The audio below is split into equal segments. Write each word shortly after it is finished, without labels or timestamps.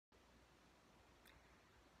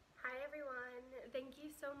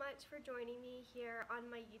much for joining me here on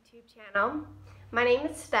my YouTube channel. My name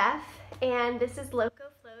is Steph, and this is Loco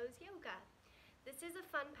Flows Yoga. This is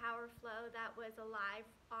a fun power flow that was a live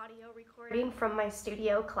audio recording from my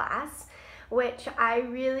studio class, which I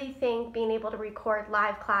really think being able to record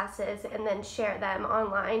live classes and then share them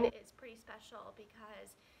online is pretty special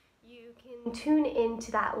because you can tune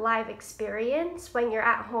into that live experience when you're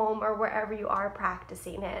at home or wherever you are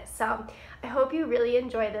practicing it. So I hope you really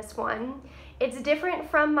enjoy this one. It's different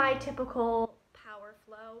from my typical power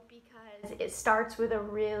flow because it starts with a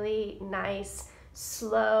really nice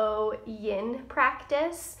slow yin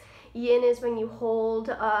practice. Yin is when you hold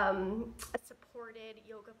a supported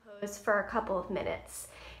yoga pose for a couple of minutes.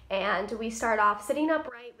 And we start off sitting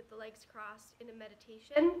upright with the legs crossed in a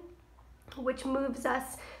meditation, which moves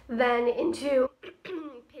us then into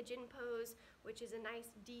pigeon pose, which is a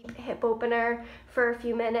nice deep hip opener for a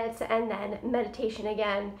few minutes, and then meditation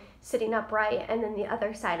again, sitting upright, and then the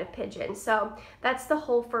other side of pigeon. So that's the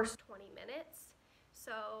whole first 20 minutes.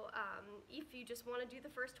 So if you just want to do the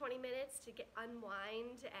first 20 minutes to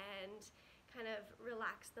unwind and kind of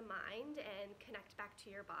relax the mind and connect back to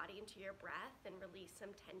your body and to your breath and release some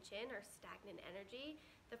tension or stagnant energy,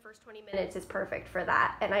 the first 20 minutes is perfect for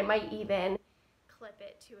that. And I might even clip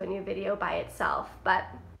it to a new video by itself. But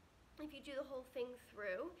if you do the whole thing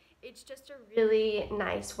through, it's just a really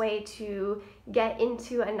nice way to get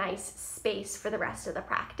into a nice space for the rest of the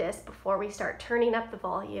practice before we start turning up the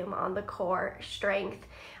volume on the core strength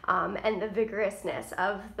and the vigorousness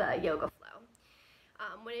of the yoga flow.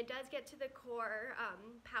 When it does get to the core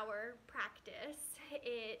power practice,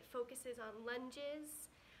 it focuses on lunges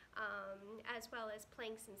as well as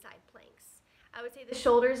planks and side planks. I would say the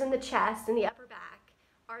shoulders and the chest and the upper back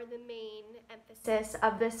are the main emphasis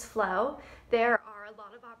of this flow. There are a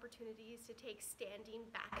lot of opportunities to take standing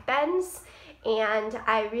back bends, and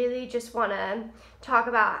I really just want to talk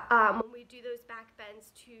about when we do those back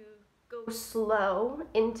bends to go slow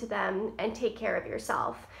into them and take care of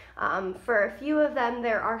yourself. For a few of them,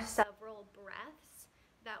 there are several breaths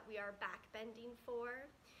that we are back bending for.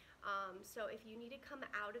 So if you need to come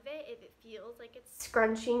out of it, if it feels like it's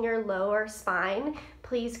scrunching your lower spine,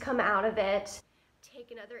 please come out of it.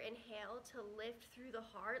 Take another inhale to lift through the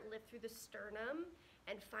heart, lift through the sternum,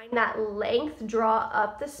 and find that length, draw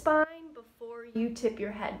up the spine before you tip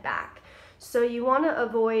your head back. So you want to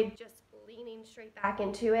avoid just leaning straight back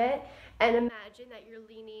into it, and imagine that you're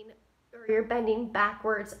leaning or you're bending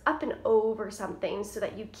backwards up and over something so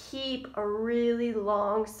that you keep a really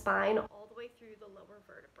long spine all the way through the lower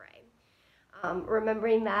vertebrae.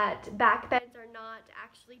 Remembering that back bends are not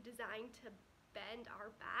actually designed to bend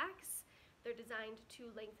our backs. They're designed to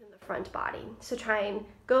lengthen the front body. So try and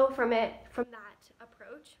go from that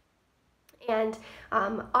approach. And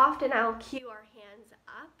often I'll cue our hands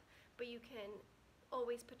up, but you can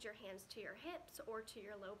always put your hands to your hips or to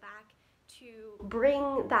your low back to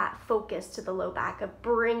bring that focus to the low back, of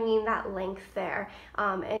bringing that length there,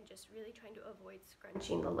 and just really trying to avoid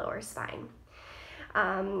scrunching the lower spine.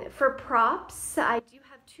 For props, I do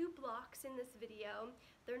have 2 blocks in this video.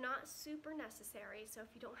 They're not super necessary, so if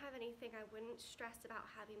you don't have anything, I wouldn't stress about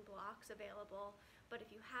having blocks available. But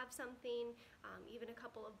if you have something, even a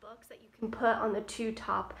couple of books that you can put on the 2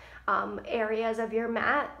 top areas of your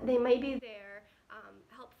mat, they may be there,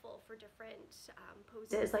 helpful for different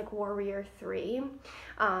poses like Warrior 3,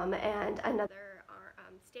 and another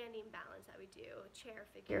standing balance that we do, chair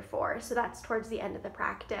figure 4. So that's towards the end of the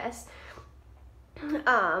practice.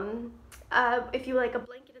 If you like a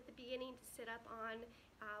blanket at the beginning to sit up on,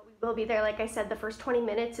 we will be there. Like I said, the first 20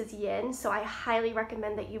 minutes is yin, so I highly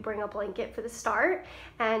recommend that you bring a blanket for the start,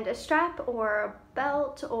 and a strap or a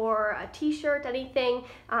belt or a t-shirt, anything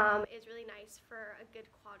is really nice for a good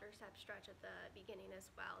quadricep stretch at the beginning as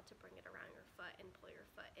well, to bring it around your foot and pull your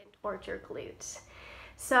foot in towards your glutes.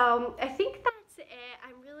 So I think that's it.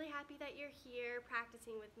 I'm really happy that you're here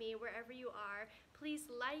practicing with me wherever you are. Please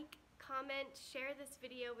like, comment, share this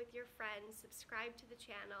video with your friends, subscribe to the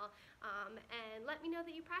channel, and let me know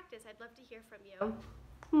that you practice. I'd love to hear from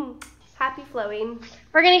you. Happy flowing.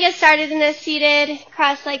 We're going to get started in a seated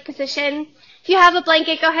cross-leg position. If you have a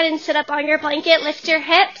blanket, go ahead and sit up on your blanket. Lift your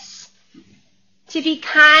hips to be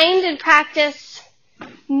kind and practice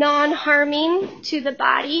non-harming to the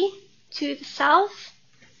body, to the self.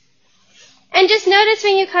 And just notice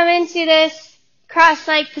when you come into this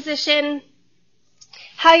cross-leg position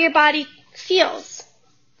how your body feels.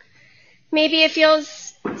 Maybe it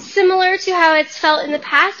feels similar to how it's felt in the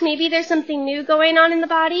past. Maybe there's something new going on in the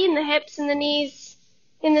body, in the hips, in the knees,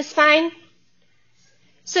 in the spine.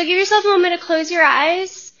 So give yourself a moment to close your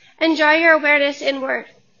eyes and draw your awareness inward.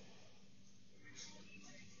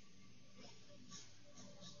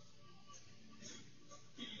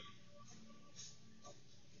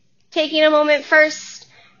 Taking a moment first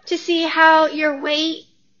to see how your weight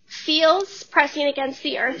feels pressing against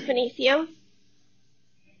the earth beneath you.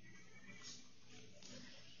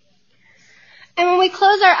 And when we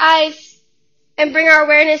close our eyes and bring our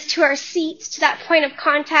awareness to our seat, to that point of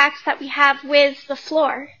contact that we have with the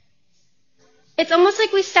floor, it's almost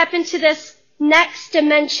like we step into this next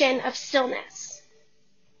dimension of stillness.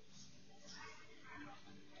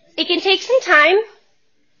 It can take some time,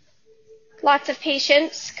 lots of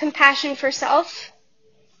patience, compassion for self,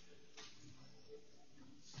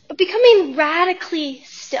 but becoming radically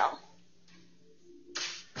still.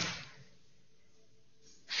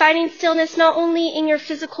 Finding stillness not only in your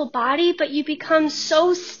physical body, but you become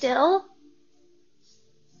so still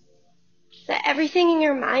that everything in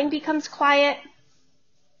your mind becomes quiet.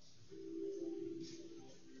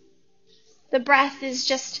 The breath is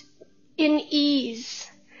just in ease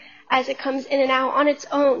as it comes in and out on its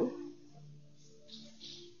own.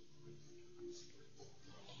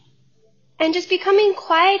 And just becoming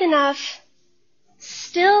quiet enough,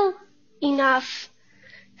 still enough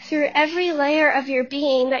through every layer of your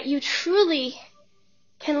being that you truly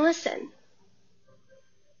can listen.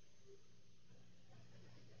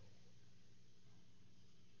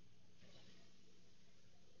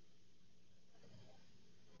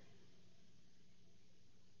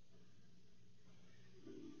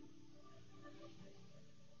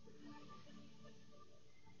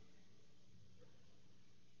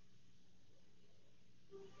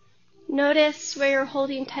 Notice where you're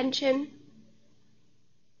holding tension.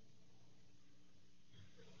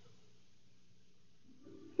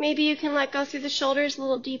 Maybe you can let go through the shoulders a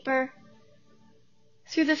little deeper,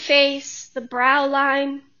 through the face, the brow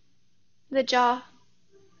line, the jaw,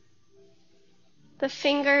 the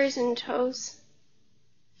fingers and toes.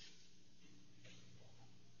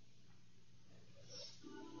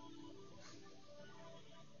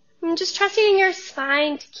 And just trusting in your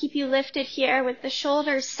spine to keep you lifted here with the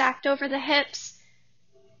shoulders stacked over the hips.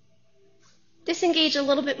 Disengage a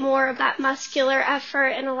little bit more of that muscular effort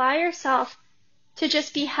and allow yourself to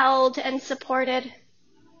just be held and supported.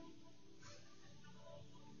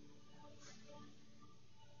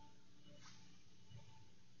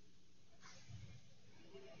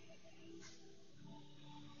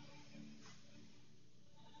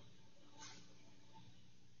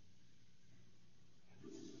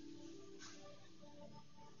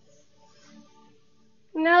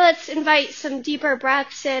 Now let's invite some deeper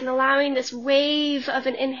breaths in, allowing this wave of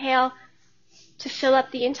an inhale to fill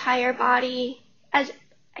up the entire body, as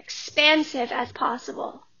expansive as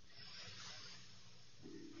possible.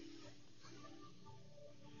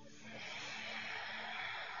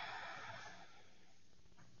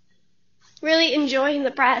 Really enjoying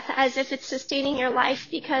the breath as if it's sustaining your life,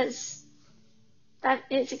 because that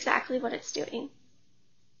is exactly what it's doing.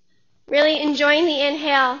 Really enjoying the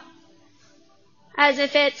inhale as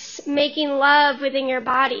if it's making love within your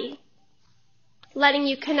body, letting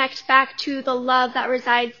you connect back to the love that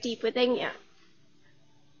resides deep within you.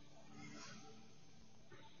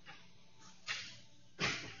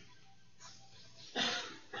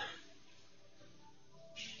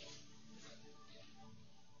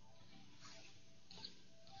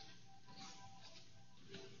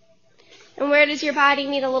 And where does your body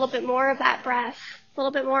need a little bit more of that breath, a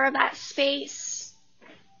little bit more of that space,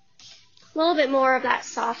 a little bit more of that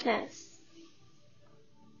softness?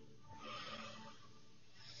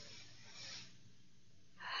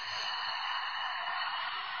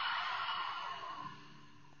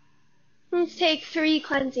 Let's take 3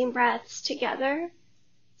 cleansing breaths together.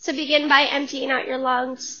 So begin by emptying out your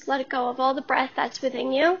lungs. Let go of all the breath that's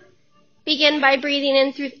within you. Begin by breathing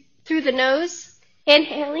in through the nose,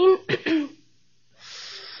 inhaling.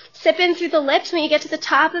 Sip in through the lips. When you get to the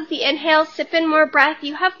top of the inhale, sip in more breath.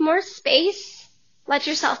 You have more space. Let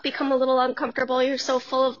yourself become a little uncomfortable. You're so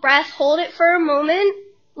full of breath. Hold it for a moment.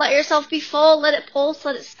 Let yourself be full. Let it pulse.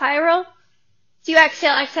 Let it spiral. So you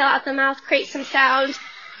exhale out the mouth. Create some sound.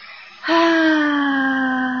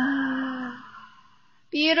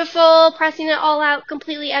 Beautiful. Pressing it all out.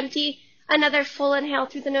 Completely empty. Another full inhale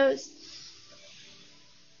through the nose.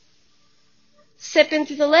 Sip in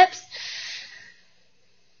through the lips.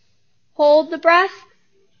 Hold the breath.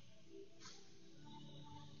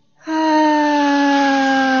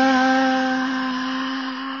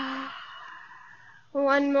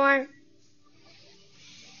 One more.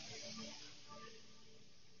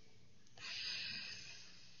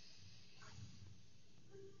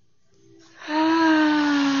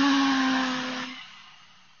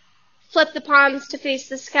 Flip the palms to face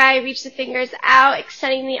the sky. Reach the fingers out,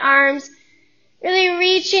 extending the arms. Really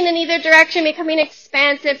reaching in either direction, becoming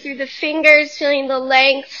expansive through the fingers, feeling the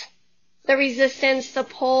length the resistance, the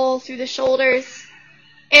pull through the shoulders.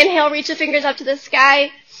 Inhale, reach the fingers up to the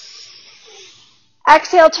sky.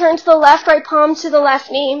 Exhale, turn to the left, right palm to the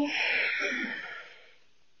left knee.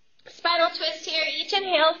 Spinal twist here. Each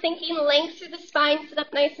inhale, thinking length through the spine, sit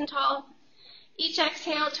up nice and tall. Each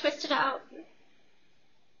exhale, twist it out.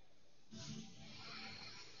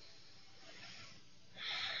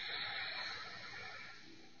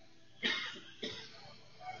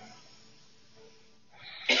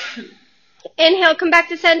 Inhale, come back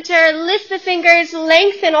to center, lift the fingers,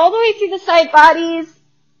 lengthen all the way through the side bodies.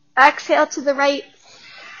 Exhale to the right.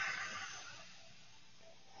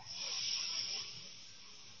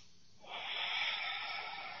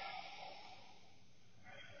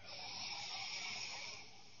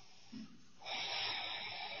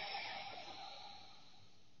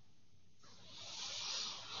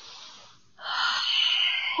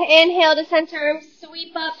 Inhale to center arms,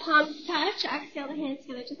 sweep up, palms touch. Exhale, the hands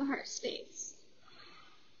together to the heart space.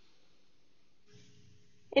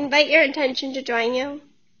 Invite your intention to join you.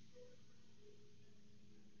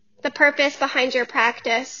 The purpose behind your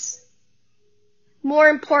practice, more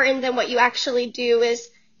important than what you actually do, is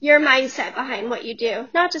your mindset behind what you do.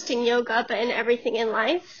 Not just in yoga, but in everything in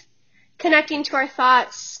life. Connecting to our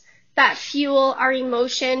thoughts that fuel our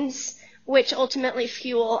emotions, which ultimately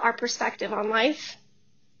fuel our perspective on life.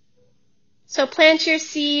 So plant your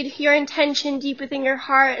seed, your intention deep within your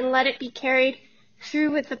heart, and let it be carried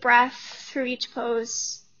through with the breath, through each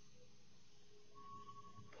pose.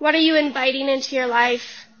 What are you inviting into your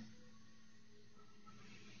life?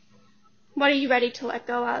 What are you ready to let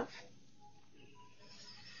go of?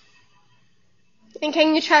 And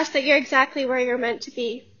can you trust that you're exactly where you're meant to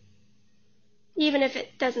be, even if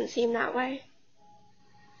it doesn't seem that way?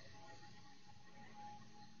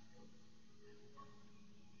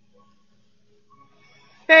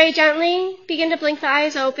 Very gently, begin to blink the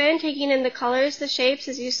eyes open, taking in the colors, the shapes,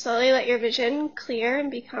 as you slowly let your vision clear and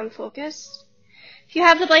become focused. If you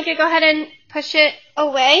have the blanket, go ahead and push it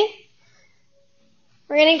away.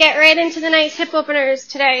 We're going to get right into the nice hip openers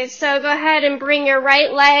today. So go ahead and bring your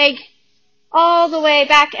right leg all the way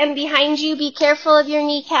back and behind you. Be careful of your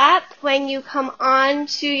kneecap when you come on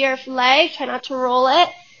to your leg. Try not to roll it.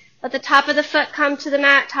 Let the top of the foot come to the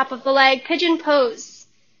mat, top of the leg. Pigeon pose.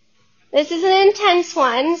 This is an intense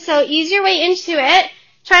one, so ease your way into it.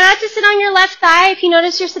 Try not to sit on your left thigh. If you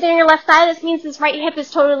notice you're sitting on your left thigh, this means this right hip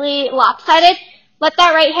is totally lopsided. Let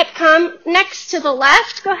that right hip come next to the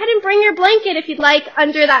left. Go ahead and bring your blanket, if you'd like,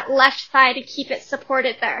 under that left thigh to keep it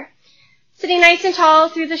supported there. Sitting nice and tall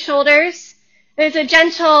through the shoulders. There's a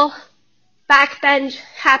gentle back bend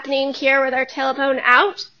happening here with our tailbone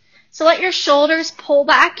out. So let your shoulders pull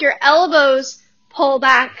back, your elbows pull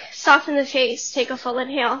back, soften the face, take a full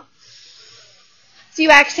inhale. As you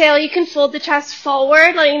exhale, you can fold the chest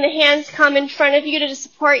forward, letting the hands come in front of you to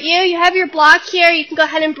support you. You have your block here. You can go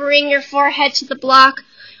ahead and bring your forehead to the block,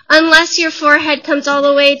 unless your forehead comes all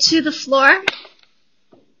the way to the floor.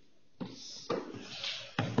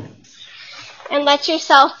 And let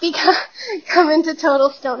yourself come into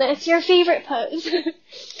total stillness, your favorite pose.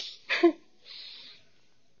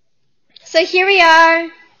 So here we are,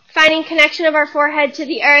 finding connection of our forehead to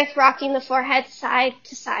the earth, rocking the forehead side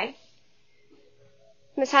to side.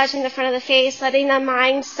 Massaging the front of the face, letting the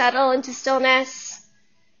mind settle into stillness,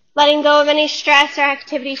 letting go of any stress or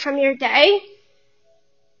activity from your day.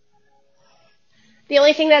 The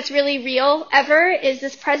only thing that's really real ever is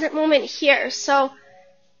this present moment here. So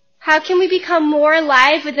how can we become more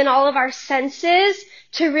alive within all of our senses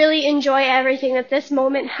to really enjoy everything that this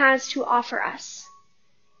moment has to offer us?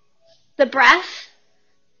 The breath,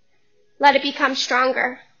 let it become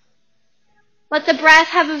stronger. Let the breath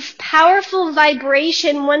have a powerful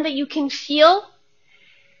vibration, one that you can feel,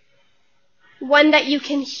 one that you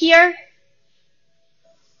can hear,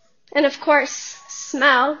 and of course,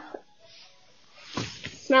 smell.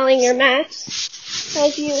 Smelling your mat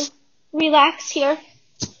as you relax here.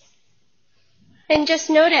 And just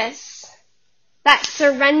notice that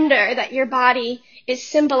surrender that your body is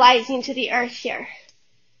symbolizing to the earth here,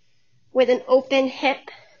 with an open hip.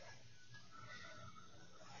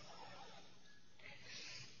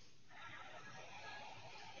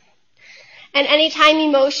 And anytime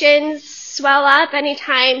emotions swell up,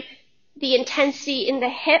 anytime the intensity in the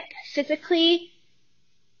hip physically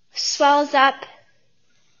swells up,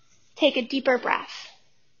 take a deeper breath.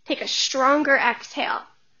 Take a stronger exhale.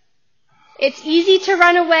 It's easy to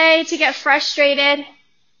run away, to get frustrated.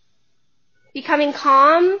 Becoming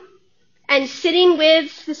calm and sitting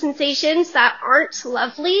with the sensations that aren't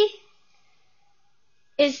lovely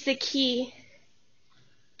is the key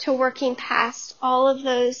to working past all of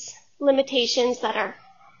those limitations that are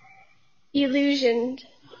illusioned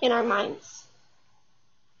in our minds.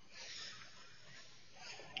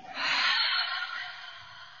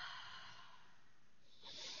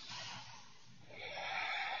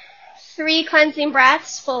 Three cleansing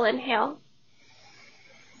breaths, full inhale.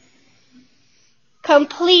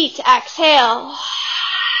 Complete exhale.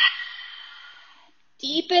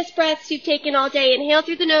 Deepest breaths you've taken all day. Inhale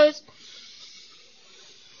through the nose.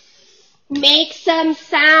 Make some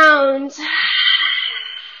sound.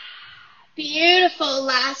 Beautiful.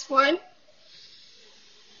 Last one.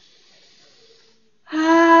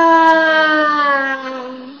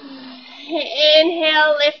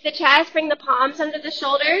 Inhale, lift the chest, bring the palms under the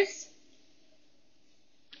shoulders.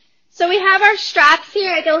 So we have our straps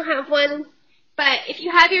here. I don't have one, but if you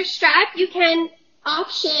have your strap, you can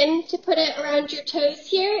option to put it around your toes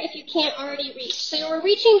here if you can't already reach. So we're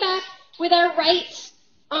reaching back with our right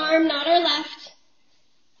arm, not our left.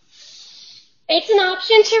 It's an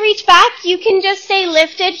option to reach back. You can just stay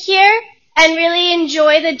lifted here and really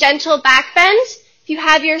enjoy the gentle back bend. If you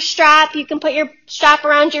have your strap, you can put your strap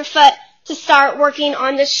around your foot to start working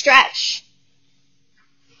on the stretch.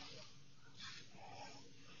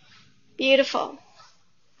 Beautiful.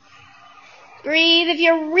 Breathe. If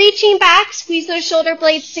you're reaching back, squeeze those shoulder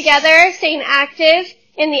blades together, staying active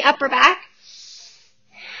in the upper back.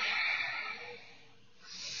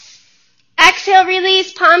 Exhale,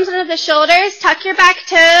 release, palms under the shoulders, tuck your back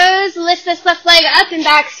toes, lift this left leg up and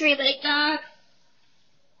back, three-leg dog.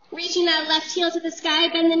 Reaching that left heel to the sky,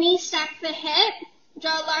 bend the knee, stack the hip.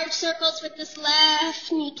 Draw large circles with this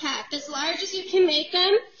left kneecap, as large as you can make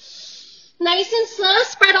them. Nice and slow,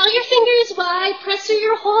 spread all your fingers wide, press through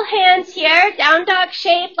your whole hands here, down dog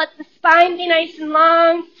shape, let the spine be nice and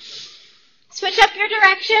long. Switch up your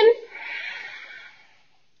direction.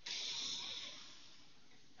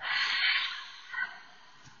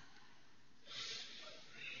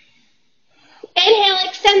 Inhale,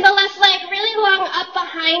 extend the left leg really long up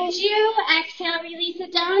behind you. Exhale, release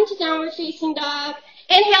it down to downward facing dog.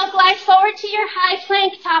 Inhale, glide forward to your high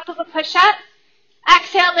plank, top of a push-up.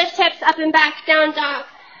 Exhale, lift hips up and back, down dog.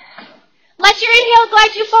 Let your inhale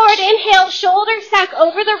glide you forward. Inhale, shoulders stack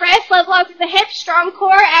over the wrist, leg log to the hips, strong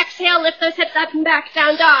core. Exhale, lift those hips up and back,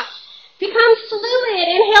 down dog. Become fluid.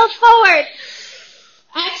 Inhale forward.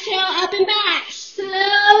 Exhale, up and back.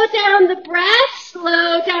 Slow down the breath,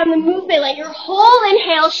 slow down the movement. Let your whole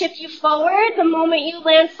inhale shift you forward. The moment you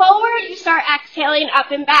land forward, you start exhaling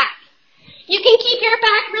up and back. You can keep your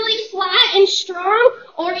back really flat and strong,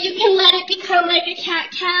 or you can let it become like a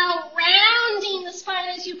cat-cow, rounding the spine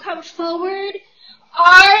as you come forward,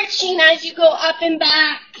 arching as you go up and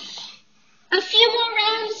back. A few more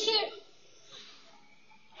rounds here.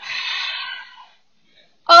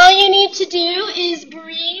 All you need to do is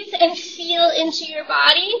breathe and feel into your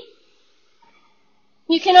body.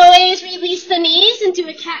 You can always release the knees and do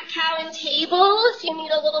a cat-cow and table if you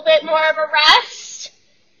need a little bit more of a rest.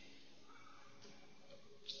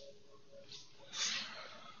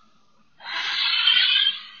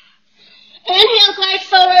 Inhale, glide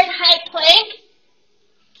forward, high plank.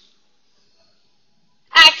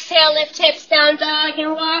 Exhale, lift hips, down dog,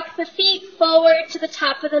 and walk the feet forward to the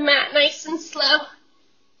top of the mat, nice and slow.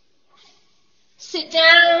 Sit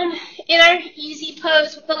down in our easy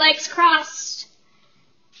pose with the legs crossed.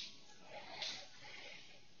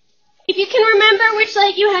 If you can remember which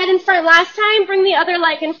leg you had in front last time, bring the other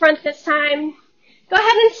leg in front this time. Go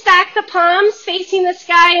ahead and stack the palms facing the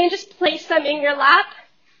sky and just place them in your lap.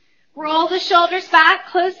 Roll the shoulders back,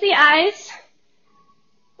 close the eyes.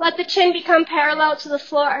 Let the chin become parallel to the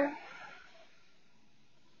floor.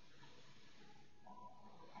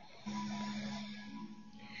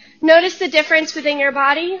 Notice the difference within your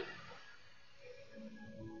body.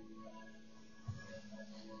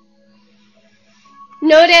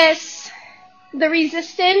 Notice the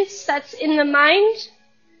resistance that's in the mind.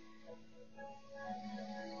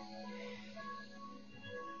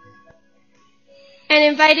 And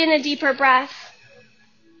invite in a deeper breath.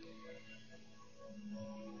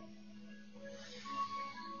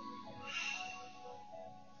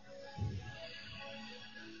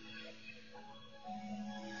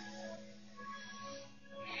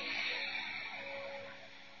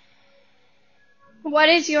 What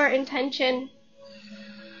is your intention?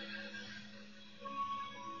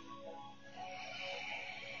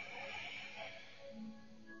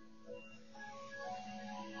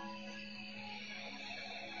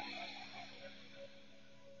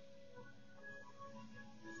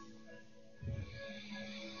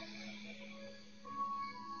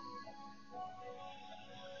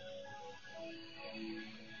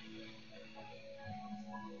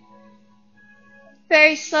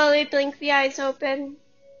 Very slowly blink the eyes open.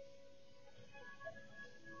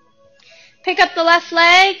 Pick up the left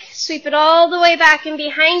leg, sweep it all the way back and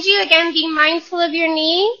behind you. Again, be mindful of your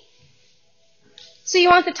knee. So you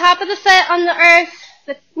want the top of the foot on the earth,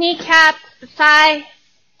 the kneecap, the thigh.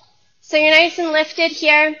 So you're nice and lifted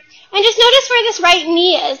here. And just notice where this right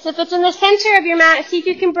knee is. If it's in the center of your mat, see if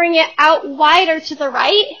you can bring it out wider to the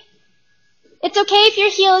right. It's okay if your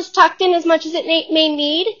heel is tucked in as much as it may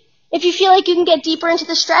need. If you feel like you can get deeper into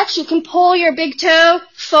the stretch, you can pull your big toe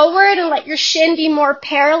forward and let your shin be more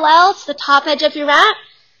parallel to the top edge of your mat.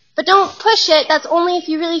 But don't push it. That's only if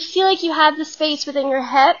you really feel like you have the space within your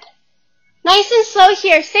hip. Nice and slow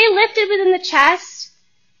here. Stay lifted within the chest.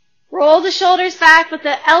 Roll the shoulders back, let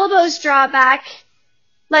the elbows draw back,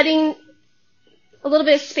 letting a little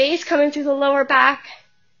bit of space coming through the lower back,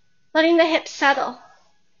 letting the hips settle.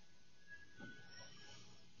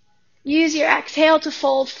 Use your exhale to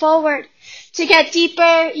fold forward. To get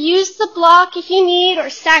deeper, use the block if you need, or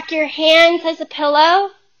stack your hands as a pillow.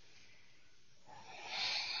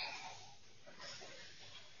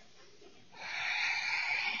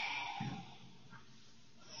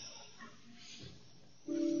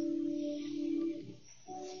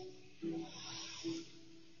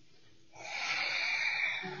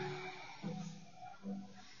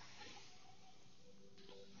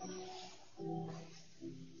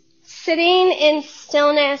 Sitting in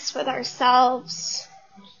stillness with ourselves.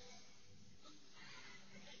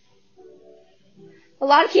 A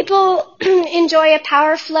lot of people enjoy a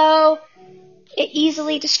power flow. It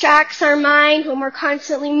easily distracts our mind when we're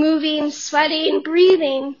constantly moving, sweating,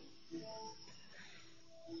 breathing.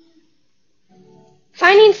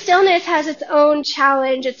 Finding stillness has its own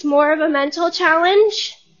challenge. It's more of a mental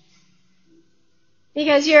challenge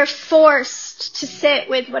because you're forced to sit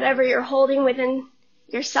with whatever you're holding within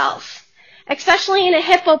yourself, especially in a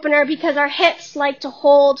hip opener, because our hips like to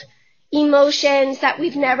hold emotions that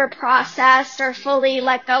we've never processed or fully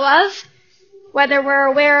let go of, whether we're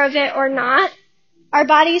aware of it or not. Our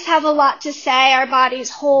bodies have a lot to say. Our bodies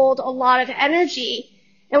hold a lot of energy,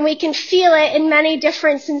 and we can feel it in many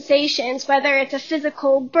different sensations, whether it's a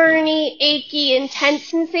physical, burny, achy, intense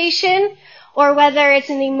sensation, or whether it's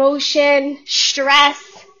an emotion,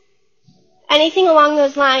 stress, anything along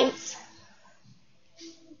those lines.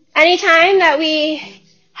 Anytime that we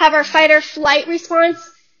have our fight or flight response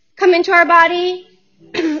come into our body,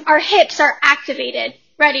 our hips are activated,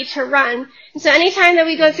 ready to run. And so anytime that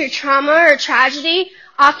we go through trauma or tragedy,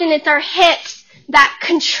 often it's our hips that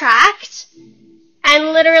contract,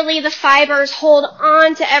 and literally the fibers hold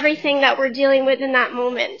on to everything that we're dealing with in that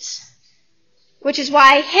moment, which is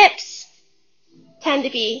why hips tend to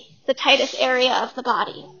be the tightest area of the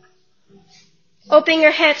body. Open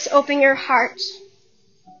your hips, open your heart.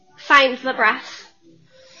 Find the breath.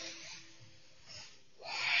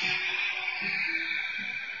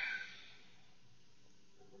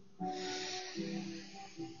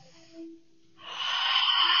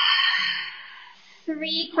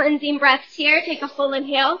 Three cleansing breaths here. Take a full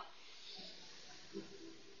inhale.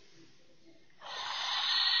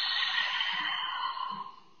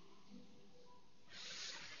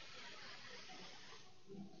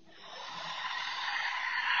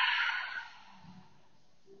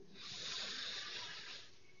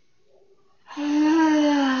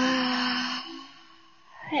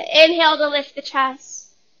 Inhale to lift the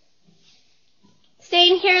chest.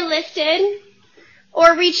 Staying here lifted,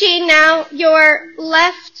 or reaching now your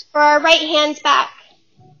left or our right hand's back.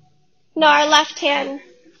 No, our left hand.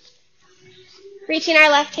 Reaching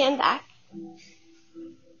our left hand back.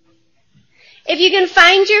 If you can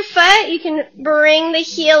find your foot, you can bring the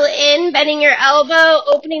heel in, bending your elbow,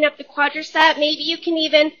 opening up the quadricep. Maybe you can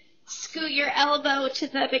even scoot your elbow to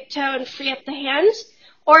the big toe and free up the hand,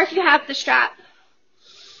 or if you have the strap.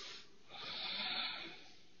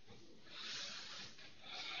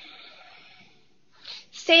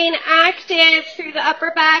 Staying active through the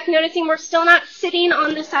upper back, noticing we're still not sitting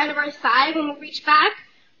on the side of our thigh when we reach back.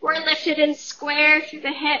 We're lifted and square through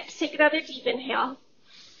the hips. Take another deep inhale.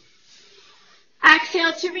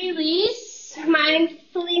 Exhale to release.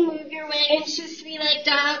 Mindfully move your way into three-leg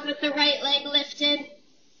dog with the right leg lifted.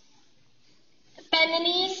 Bend the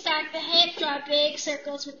knees, stack the hip, draw big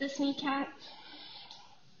circles with this kneecap.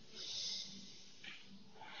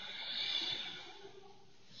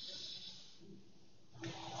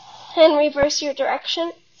 And reverse your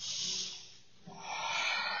direction.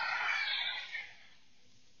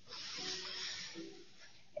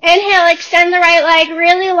 Inhale, extend the right leg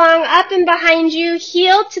really long up and behind you,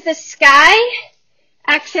 heel to the sky.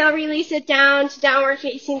 Exhale, release it down to downward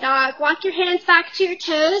facing dog. Walk your hands back to your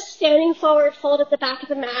toes, standing forward, fold at the back of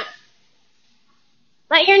the mat.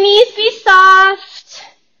 Let your knees be soft.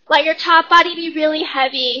 Let your top body be really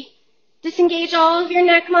heavy. Disengage all of your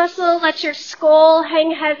neck muscle. Let your skull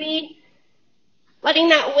hang heavy. Letting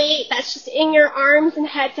that weight that's just in your arms and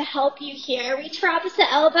head to help you here. Reach for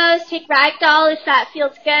opposite elbows. Take ragdoll if that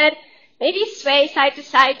feels good. Maybe sway side to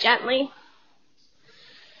side gently.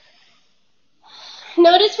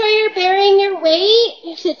 Notice where you're bearing your weight.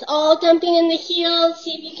 If it's all dumping in the heels,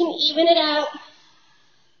 see if you can even it out.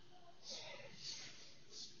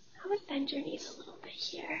 I would bend your knees a little bit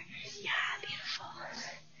here. Yeah, beautiful.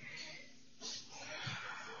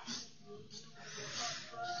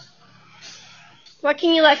 What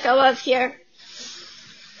can you let go of here?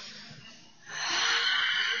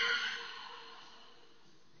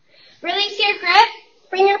 Release your grip.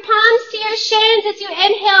 Bring your palms to your shins as you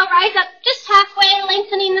inhale. Rise up just halfway,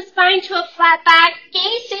 lengthening the spine to a flat back.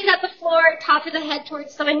 Gaze stays at the floor, top of the head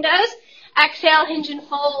towards the windows. Exhale, hinge and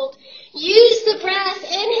fold. Use the breath.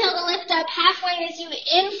 Inhale to lift up halfway as you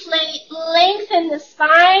inflate. Lengthen the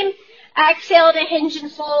spine. Exhale to hinge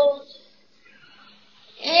and fold.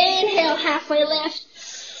 Inhale, halfway lift.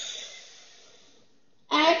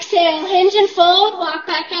 Exhale, hinge and fold. Walk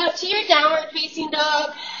back out to your downward facing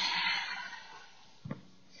dog.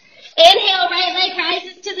 Inhale, right leg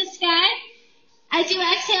rises to the sky. As you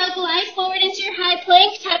exhale, glide forward into your high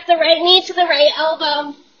plank. Tap the right knee to the right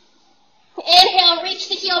elbow. Inhale, reach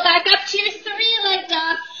the heel back up to your three-leg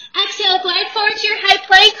dog. Exhale, glide forward to your high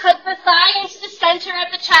plank. Hug the thigh into the center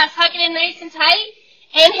of the chest. Hug it in nice and tight.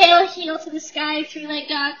 Inhale, heel to the sky, three-leg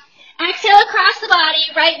dog. Exhale, across the body.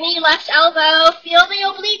 Right knee, left elbow. Feel the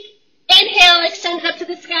oblique. Inhale, extend up to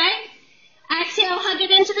the sky. Exhale, hug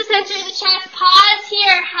it into the center of the chest. Pause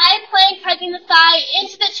here. High plank, hugging the thigh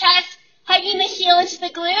into the chest, hugging the heel into the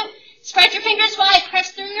glute. Spread your fingers wide.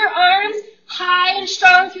 Press through your arms, high and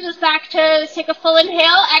strong through those back toes. Take a full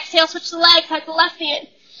inhale. Exhale, switch the legs. Hug the left hand.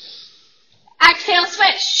 Exhale,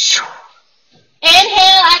 switch.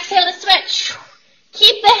 Inhale, exhale to switch.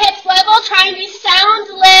 Keep the hips level. Try and be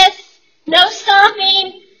soundless. No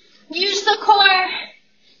stomping. Use the core.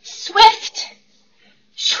 Swift.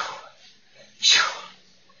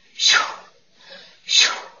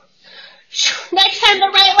 Next time the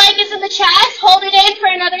right leg is in the chest, hold it in for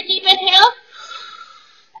another deep inhale.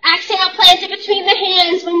 Exhale, plant it between the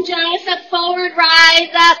hands. When giant step forward, rise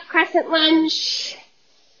up, crescent lunge.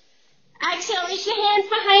 Exhale, reach the hands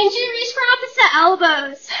behind you. Reach for opposite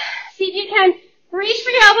elbows. See if you can reach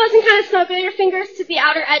for your elbows and kind of snuggle your fingers to the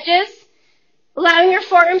outer edges. Allowing your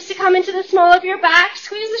forearms to come into the small of your back.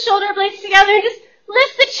 Squeeze the shoulder blades together and just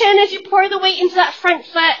lift the chin as you pour the weight into that front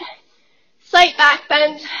foot. Slight back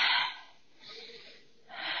bend.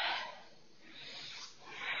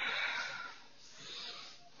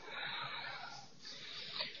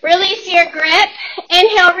 Release your grip.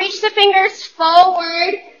 Inhale, reach the fingers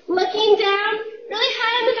forward. Looking down, really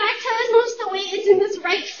high on the back toes. Most of the weight is in this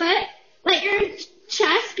right foot. Let your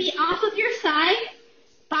chest be off of your thigh.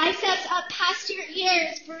 Biceps up past your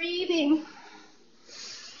ears. Breathing.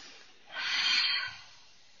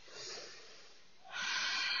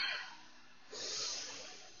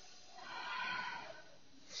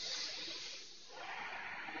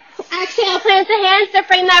 Exhale, plant the hands to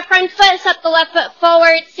bring that front foot. Step the left foot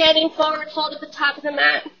forward, standing forward, fold at the top of the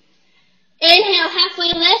mat. Inhale,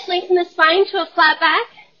 halfway lift, lengthen the spine to a flat back.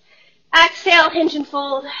 Exhale, hinge and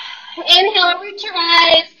fold. Inhale, root to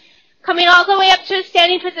rise. Coming all the way up to a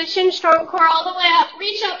standing position, strong core all the way up.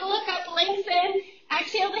 Reach up, look up, lengthen.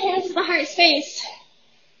 Exhale the hands to the heart space.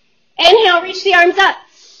 Inhale, reach the arms up.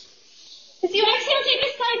 As you exhale, take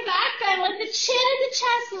a slight back bend. Let the chin and the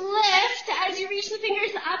chest lift as you reach the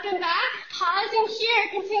fingers up and back. Pausing here,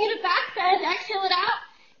 continue to back bend. Exhale it out.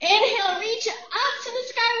 Inhale, reach up to the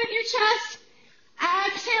sky with your chest.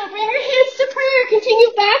 Exhale, bring your hands to prayer.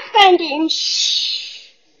 Continue back bending.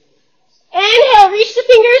 Inhale, reach the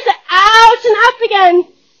fingers out and up again.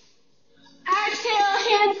 Exhale,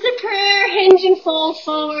 hands to prayer, hinge and fold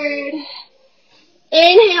forward.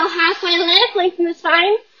 Inhale, halfway lift, lengthen the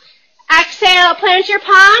spine. Exhale, plant your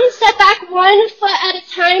palms, step back 1 foot at a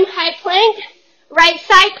time, high plank. Right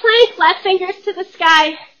side plank, left fingers to the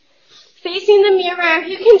sky. Facing the mirror.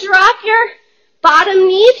 You can drop your bottom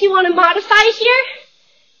knee if you want to modify here.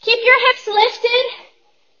 Keep your hips lifted.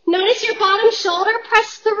 Notice your bottom shoulder.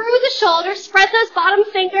 Press through the shoulder. Spread those bottom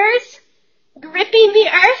fingers, gripping the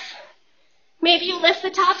earth. Maybe you lift the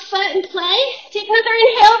top foot and play. Take another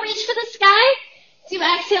inhale. Reach for the sky. As you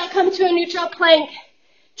exhale, come to a neutral plank.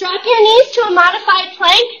 Drop your knees to a modified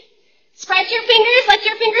plank. Spread your fingers. Let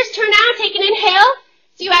your fingers turn out. Take an inhale.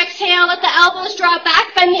 As you exhale, let the elbows draw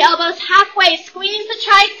back. Bend the elbows halfway. Squeeze the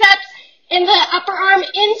triceps in the upper arm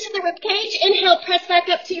into the ribcage. Inhale, press back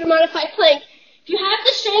up to your modified plank. If you have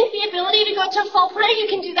the strength, the ability to go to full plank, you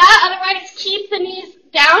can do that. Otherwise, keep the knees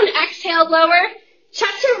down. Exhale, lower.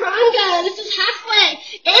 Chaturanga. This is halfway.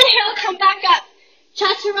 Inhale, come back up.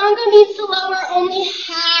 Chaturanga means to lower only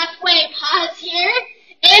halfway. Pause here.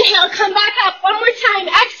 Inhale, come back up. One more time.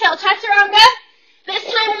 Exhale, chaturanga. This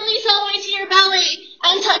time, release all the way to your belly.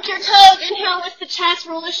 Untuck your toes. Inhale, lift the chest.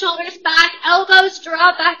 Roll the shoulders back. Elbows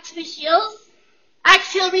draw back to the heels.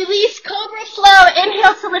 Exhale, release. Cobra flow.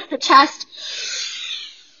 Inhale to lift the chest.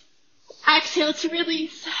 Exhale to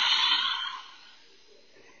release.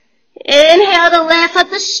 Inhale to lift. Let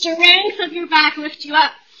the strength of your back lift you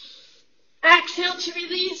up. Exhale to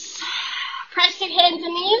release. Press your hands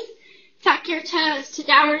and knees. Tuck your toes to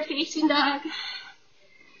downward facing dog.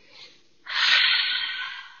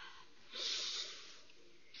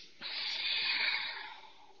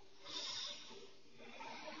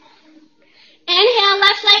 Inhale,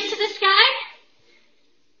 left leg to the sky.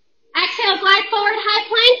 Exhale, glide forward, high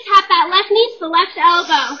plank. Tap that left knee to the left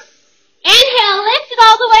elbow. Inhale, lift it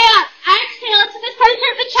all the way up. Exhale to the center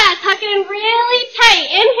of the chest. Tuck it in really tight.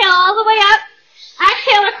 Inhale all the way up.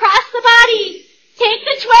 Exhale across the body. Take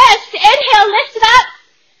the twist. Inhale, lift it up.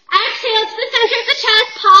 Exhale to the center of the chest.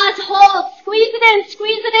 Pause, hold. Squeeze it in,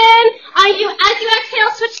 squeeze it in. As you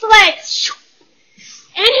exhale, switch the legs.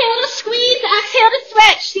 Inhale to squeeze, exhale to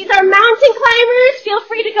switch. These are mountain climbers. Feel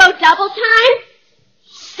free to go double time.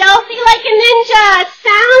 Stealthy like a ninja.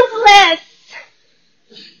 Soundless.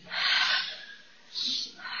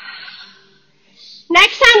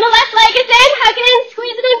 Next time the left leg is in, hug it in,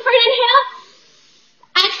 squeeze it in for an inhale.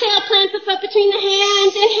 Exhale, plant the foot between the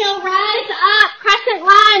hands. Inhale, rise up, crescent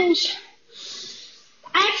lunge.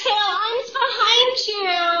 Exhale, arms behind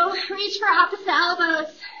you. Reach for opposite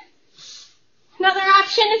elbows. Another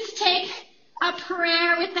option is to take a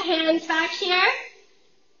prayer with the hands back here.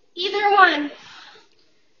 Either one.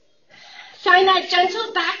 Find that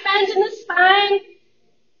gentle back bend in the spine.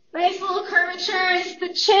 Nice little curvature as the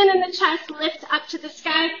chin and the chest lift up to the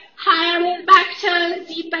sky. High on the back toes,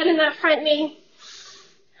 deep bend in that front knee.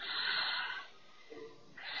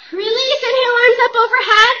 Release, inhale, arms up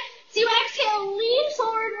overhead. As you exhale, lean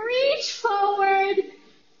forward, reach forward.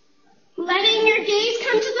 Letting your gaze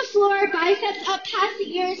come to the floor, biceps up past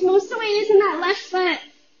the ears, most of the way using that left foot.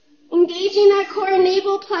 Engaging that core,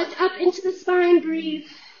 navel plugged up into the spine, breathe.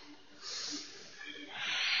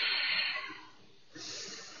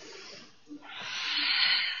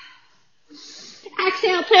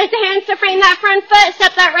 Exhale, plant the hands to frame that front foot,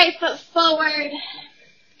 step that right foot forward.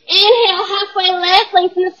 Inhale, halfway lift,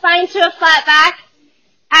 lengthen the spine to a flat back.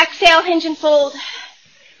 Exhale, hinge and fold.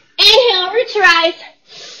 Inhale, root to rise.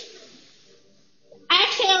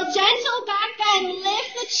 Exhale, gentle back bend.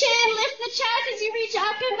 Lift the chin, lift the chest as you reach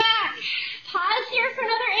up and back. Pause here for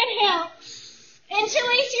another inhale.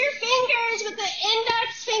 Interlace your fingers with the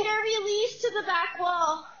index finger release to the back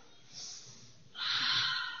wall.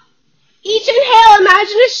 Each inhale,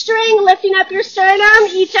 imagine a string lifting up your sternum.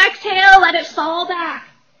 Each exhale, let it fall back.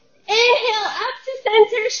 Inhale, up to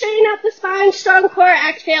center, straighten out the spine, strong core.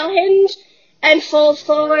 Exhale, hinge and fold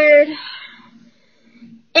forward.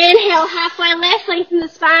 Inhale, halfway lift, lengthen the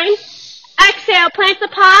spine. Exhale, plant the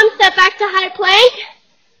palms, step back to high plank.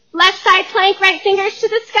 Left side plank, right fingers to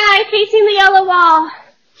the sky, facing the yellow wall.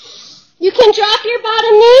 You can drop your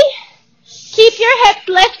bottom knee. Keep your hips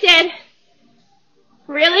lifted.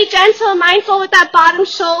 Really gentle, mindful with that bottom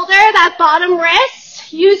shoulder, that bottom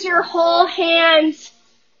wrist. Use your whole hands.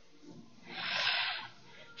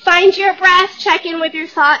 Find your breath, check in with your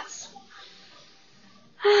thoughts.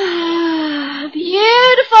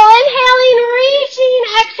 Beautiful. Inhaling, reaching,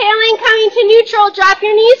 exhaling, coming to neutral. Drop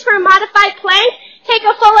your knees for a modified plank. Take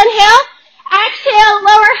a full inhale. Exhale,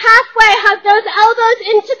 lower halfway. Hug those elbows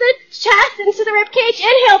into the chest, into the ribcage.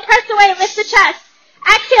 Inhale, press away, lift the chest.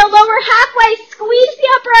 Exhale, lower halfway. Squeeze the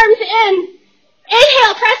upper arms in.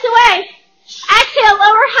 Inhale, press away. Exhale,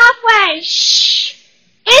 lower halfway. Shh.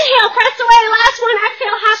 Inhale, press away. Last one.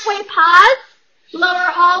 Exhale, halfway. Pause.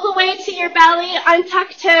 Lower all the way to your belly. Untuck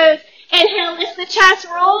toes. Inhale, lift the chest.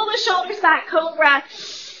 Roll the shoulders back. Cobra.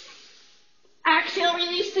 Exhale,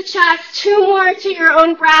 release the chest. Two more to your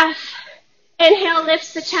own breath. Inhale,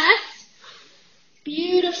 lifts the chest.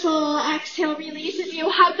 Beautiful. Exhale, release as you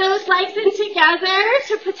hug those legs in together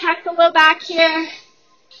to protect the low back here.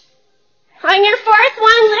 On your fourth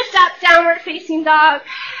one, lift up, downward facing dog.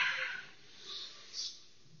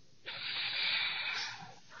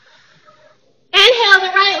 Inhale,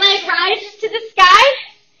 the right leg rises to the sky.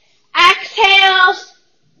 Exhale,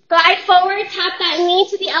 glide forward, tap that knee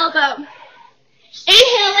to the elbow.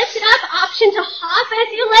 Inhale, lift it up, option to hop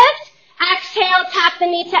as you lift. Exhale, tap the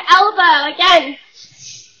knee to elbow. Again.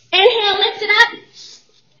 Inhale, lift it up.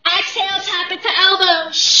 Exhale, tap it to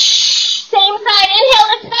elbow. Same side. Inhale,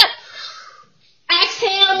 lift it up.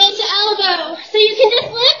 Exhale, knee to elbow. So you can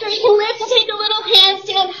just lift, or you can lift and take a little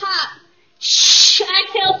handstand hop.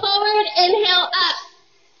 Exhale forward, inhale up.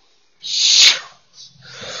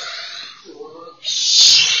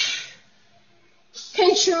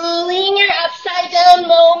 Controlling your upside down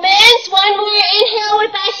moment. One more. Inhale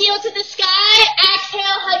with that heel to the sky.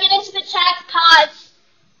 Exhale, hug it into the chest. Pause.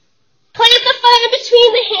 Plant the foot in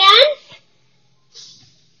between the hands.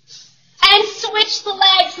 And switch the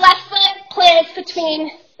legs. Left foot plants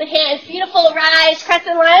between the hands. Beautiful. Rise,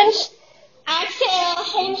 crescent lunge. Exhale,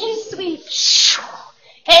 hinge and sweep.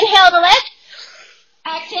 Inhale to lift.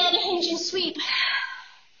 Exhale to hinge and sweep.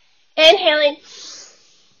 Inhaling.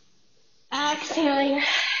 Exhaling.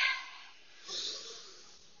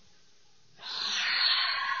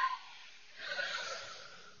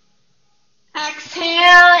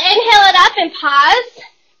 Exhale. Inhale it up and pause.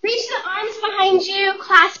 Reach the arms behind you.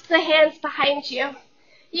 Clasp the hands behind you.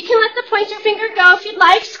 You can let the pointer finger go if you'd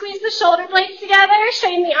like. Squeeze the shoulder blades together.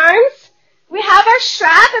 Straighten the arms. We have our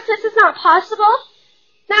strap if this is not possible.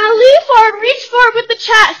 Now lean forward. Reach forward with the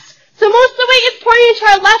chest. So most of the weight is pointing to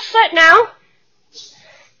our left foot now.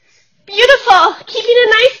 Beautiful. Keeping a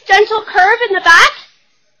nice gentle curve in the back.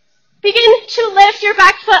 Begin to lift your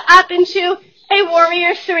back foot up into a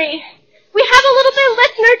warrior three. We have a little bit of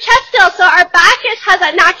lift in our chest still, so our back has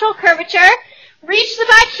that natural curvature. Reach the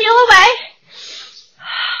back heel away.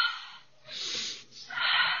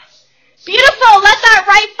 Beautiful. Let that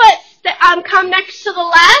right foot come next to the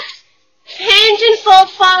left. Hinge and fold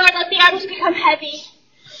forward. Let the arms become heavy.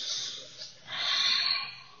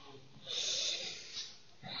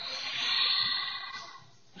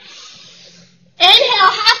 Inhale,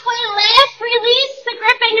 halfway lift, release the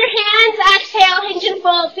grip in your hands. Exhale, hinge and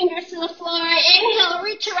fold, fingers to the floor. Inhale,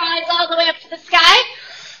 reach your eyes all the way up to the sky.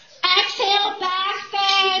 Exhale, back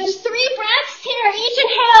bend. 3 breaths here. Each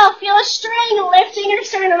inhale, feel a string lifting your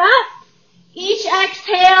sternum up. Each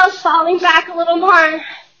exhale, falling back a little more.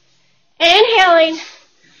 Inhaling.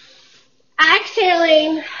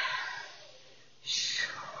 Exhaling.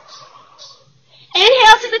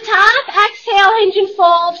 Inhale to the top. Exhale, hinge and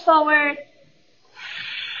fold forward.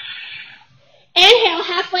 Inhale,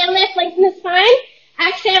 halfway lift, lengthen the spine.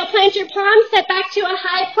 Exhale, plant your palms, step back to a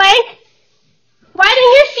high plank.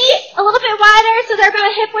 Widen your feet a little bit wider so they're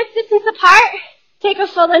about hip-width distance apart. Take a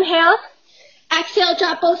full inhale. Exhale,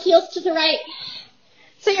 drop both heels to the right.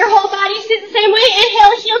 So your whole body stays the same way.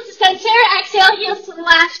 Inhale, heels to center. Exhale, heels to the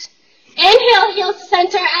left. Inhale, heels to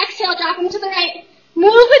center. Exhale, drop them to the right.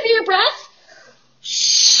 Move with your breath.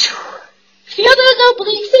 Feel those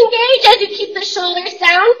obliques engage as you keep the shoulders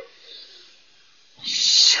down.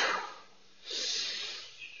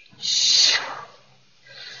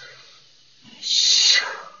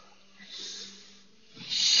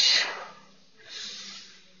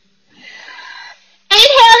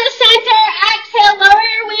 Inhale to center. Exhale, lower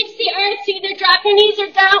your weight to the earth. So either drop your knees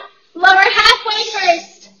or don't. Lower halfway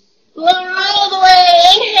first. Lower all the way.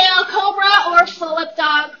 Inhale, cobra or full up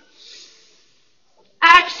dog.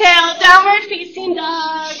 Exhale, downward facing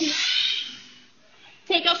dog.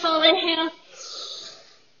 Take a full inhale.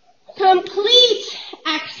 Complete.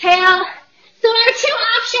 Exhale. So our 2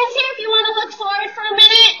 options here, if you want to look forward for a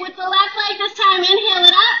minute with the left leg this time, inhale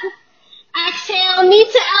it up. Exhale, knee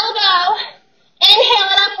to elbow. Inhale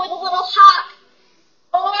it up with a little hop.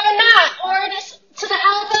 Or not. Or just to the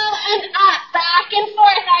elbow and up. Back and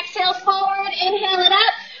forth. Exhale forward. Inhale it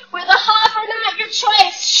up. With a hop or not, your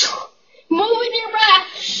choice. Move with your breath.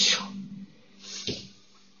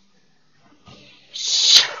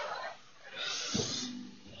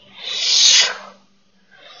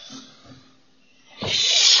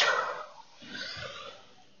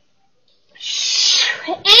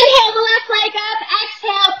 Inhale the left leg up.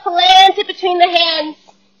 Exhale, plant it between the hands.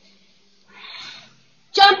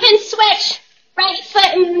 Jump and switch. Right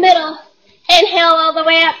foot in the middle. Inhale all the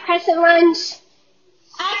way up, crescent lunge.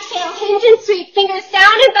 Exhale, hinge and sweep. Fingers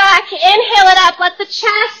down and back. Inhale it up. Let the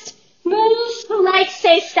chest move. The legs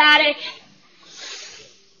stay static.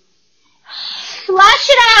 Flush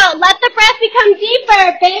it out. Let the breath become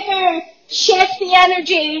deeper, bigger. Shift the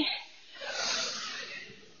energy.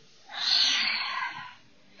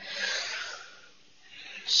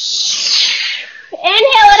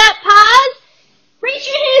 Inhale it up, pause. Reach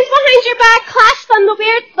your hands behind your back, clasp them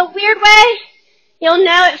the weird way. You'll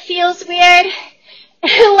know it feels weird.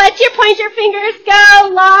 Let your pointer fingers go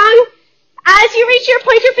long. As you reach your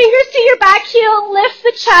pointer fingers to your back heel, lift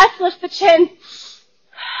the chest, lift the chin.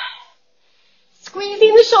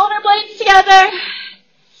 Squeezing the shoulder blades together.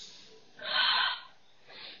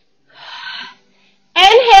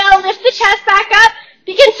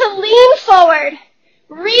 forward.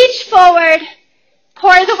 Reach forward.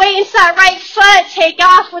 Pour the weight into that right foot. Take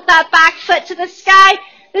off with that back foot to the sky.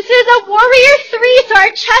 This is a warrior three, so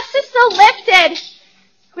our chest is still lifted.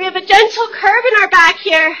 We have a gentle curve in our back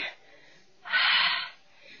here.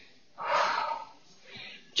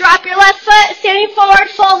 Drop your left foot, standing forward,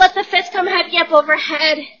 fold, let the fist come heavy up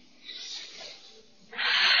overhead.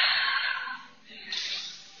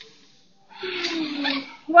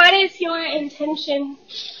 What is your intention?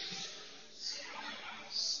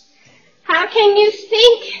 How can you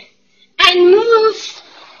think and move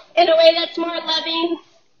in a way that's more loving,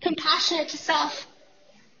 compassionate to self?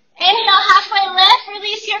 Inhale, halfway lift,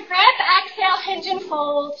 release your grip. Exhale, hinge and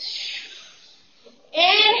fold.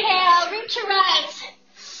 Inhale, root to rise.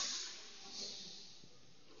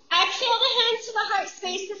 Exhale the hands to the heart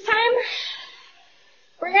space this time.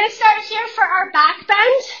 We're going to start here for our back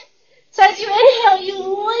bend. So as you inhale, you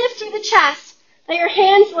lift through the chest. Let your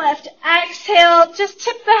hands lift. Exhale, just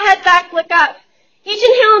tip the head back, look up. Each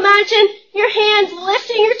inhale, imagine your hands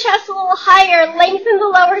lifting your chest a little higher, lengthen the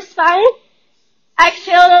lower spine.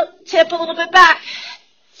 Exhale, tip a little bit back.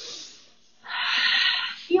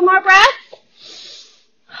 A few more breaths.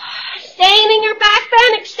 Staying in your back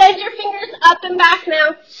bend, extend your fingers up and back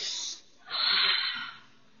now.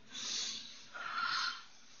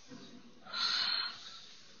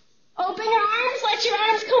 Open your arms, let your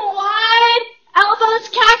arms come wide. Elbows,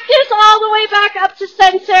 cactus, all the way back up to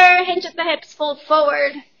center. Hinge at the hips, fold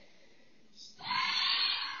forward.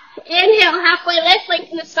 Inhale, halfway lift,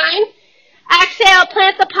 lengthen the spine. Exhale,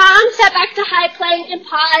 plant the palms, step back to high plank and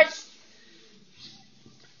pause.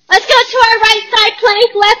 Let's go to our right side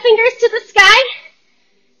plank, left fingers to the sky.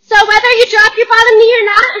 So whether you drop your bottom knee or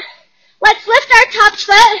not, let's lift our top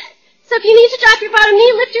foot. So if you need to drop your bottom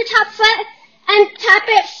knee, lift your top foot and tap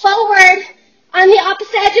it forward on the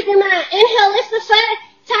opposite edge of your mat. Inhale, lift the foot,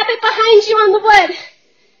 tap it behind you on the wood.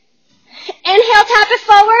 Inhale, tap it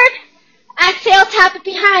forward. Exhale, tap it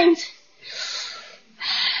behind.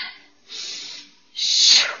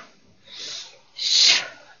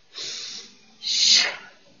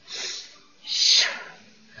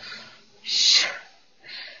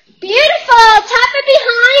 Beautiful. Tap it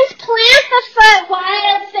behind. Plant the foot.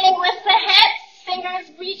 Wild thing. Lift the hips.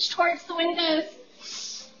 Fingers reach towards the windows.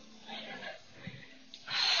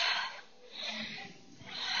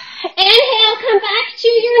 Inhale. Come back to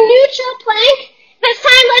your neutral plank. This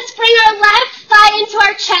time, let's bring our left thigh into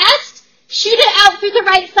our chest. Shoot it out through the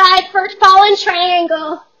right side. First fallen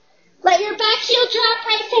triangle. Let your back heel drop.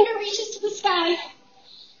 Right finger reaches to the sky.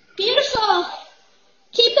 Beautiful.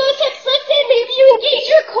 Keep those hips lifted. Maybe you engage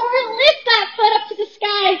your core. Lift that foot up to the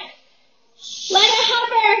sky. Let it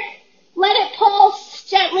hover. Let it pulse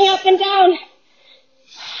gently up and down.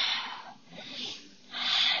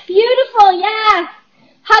 Beautiful, yeah.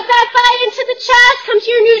 Hug that thigh into the chest. Come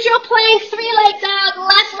to your neutral plank. 3-leg dog.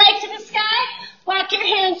 Left leg to the sky. Walk your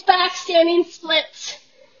hands back, standing splits.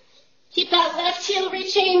 Keep that left heel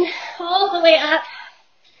reaching all the way up.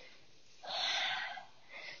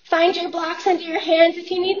 Find your blocks under your hands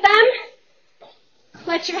if you need them.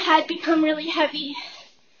 Let your head become really heavy.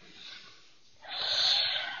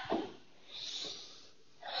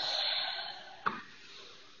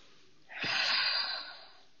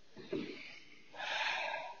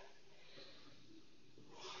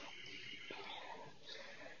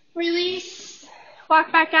 Release.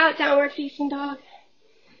 Walk back out, downward facing dog.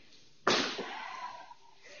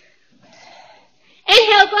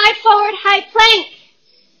 Inhale, glide forward, high plank.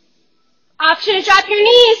 Option to drop your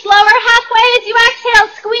knees, lower halfway as you exhale.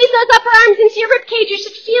 Squeeze those upper arms into your ribcage. You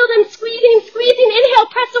should feel them squeezing, squeezing. Inhale,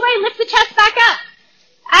 press away, lift the chest back up.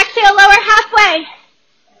 Exhale, lower halfway.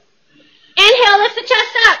 Inhale, lift the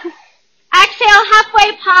chest up. Exhale, halfway,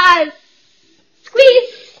 pause.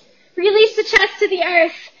 Squeeze. Release the chest to the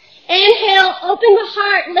earth. Inhale, open the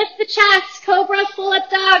heart, lift the chest. Cobra, full up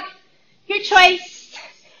dog. Your choice.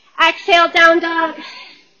 Exhale, down dog.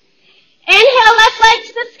 Inhale, left leg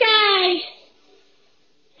to the sky.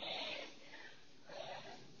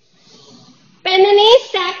 Bend the knees,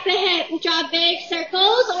 stack the hip, draw big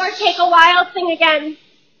circles, or take a wild thing again.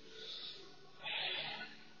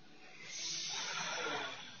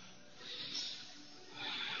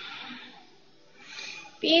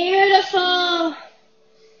 Beautiful.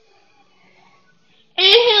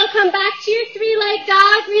 Inhale, come back to your 3-leg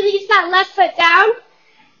dog. Release that left foot down.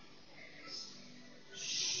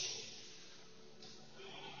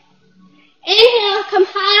 Inhale, come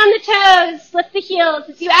high on the toes. Lift the heels.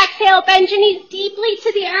 As you exhale, bend your knees deeply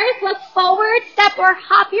to the earth. Look forward, step or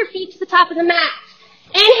hop your feet to the top of the mat.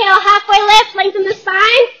 Inhale, halfway lift, lengthen the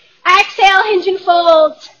spine. Exhale, hinge and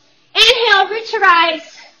fold. Inhale, root to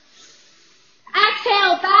rise.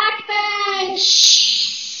 Exhale, back bend. Stay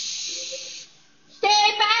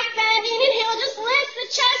back bending. Inhale, just lift the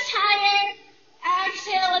chest higher.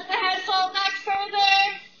 Exhale, let the head fall back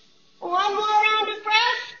further. One more round of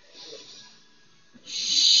breath.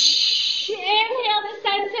 Inhale to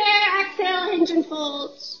center. Exhale, hinge and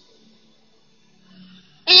fold.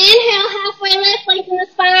 Inhale, halfway lift, lengthen the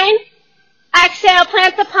spine. Exhale,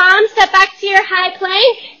 plant the palms, step back to your high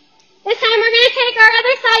plank. This time we're going to take our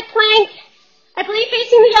other side plank, I believe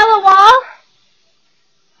facing the yellow wall.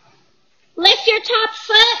 Lift your top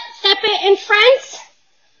foot, step it in front.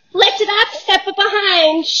 Lift it up, step it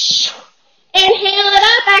behind. Inhale it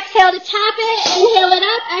up, exhale to tap it. Inhale it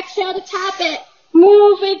up, exhale to tap it.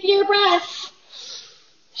 Move with your breath.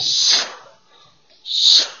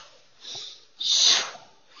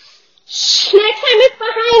 Next time it's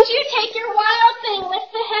behind you, take your wild thing.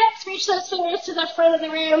 Lift the hips, reach those fingers to the front of the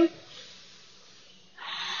room.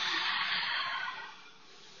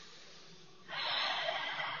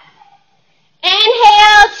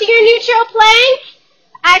 Inhale to your neutral plank.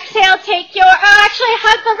 Exhale, take your,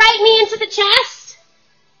 hug the right knee into the chest.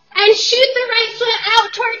 And shoot the right foot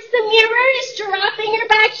out towards the mirror, just dropping your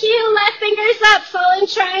back heel, left fingers up, fall in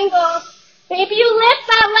triangle. Maybe you lift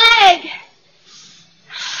that leg.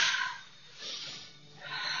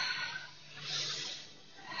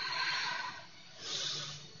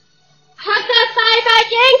 Hug that thigh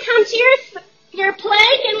back in, come to your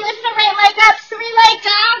plank and lift the right leg up, three-leg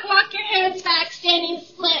dog, walk your hands back, standing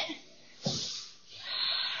split.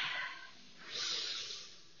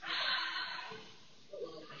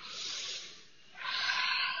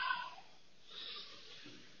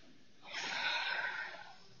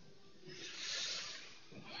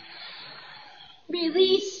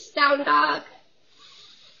 Release, down dog.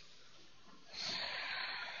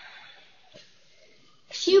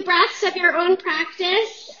 Few breaths of your own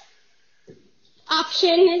practice.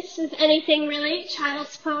 Option is anything really.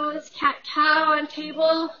 Child's pose, cat-cow on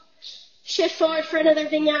table. Shift forward for another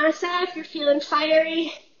vinyasa if you're feeling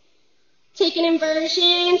fiery. Take an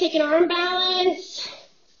inversion, take an arm balance.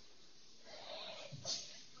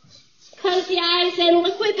 Close the eyes and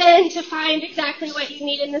look within to find exactly what you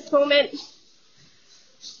need in this moment.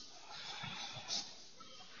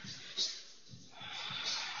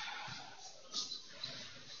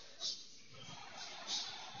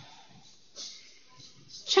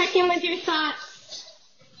 Check in with your thoughts.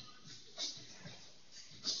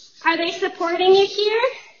 Are they supporting you here?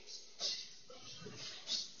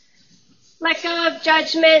 Let go of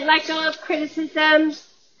judgment, let go of criticism.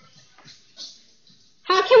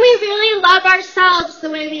 How can we really love ourselves the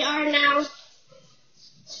way we are now?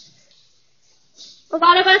 A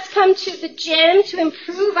lot of us come to the gym to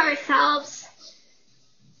improve ourselves.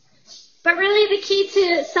 But really the key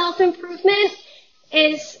to self-improvement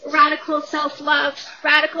is radical self-love,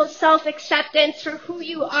 radical self-acceptance for who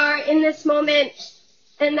you are in this moment,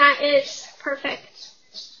 and that is perfect.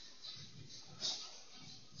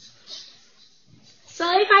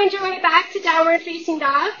 Slowly find your way back to downward facing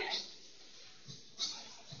dog.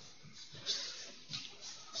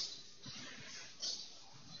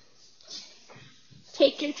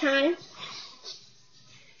 Take your time.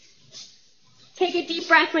 Take a deep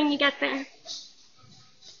breath when you get there.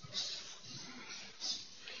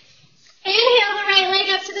 Inhale the right leg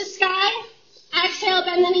up to the sky. Exhale,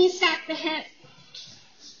 bend the knees, stack the hip.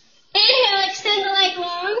 Inhale, extend the leg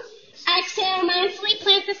long. Exhale, mindfully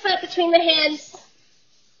plant the foot between the hands.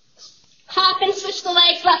 Hop and switch the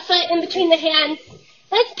legs, left foot in between the hands.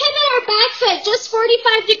 Let's pivot our back foot just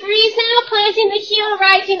 45 degrees now, planting the heel,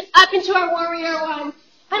 rising up into our warrior one.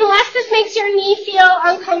 Unless this makes your knee feel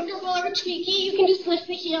uncomfortable or tweaky, you can just lift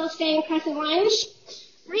the heel, stay in crescent lunge.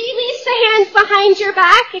 Release the hands behind your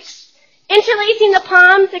back, interlacing the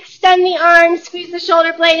palms, extend the arms, squeeze the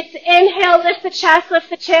shoulder blades. Inhale, lift the chest, lift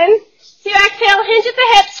the chin. So you exhale, hinge at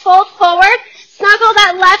the hips, fold forward. Snuggle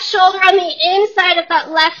that left shoulder on the inside of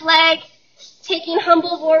that left leg, taking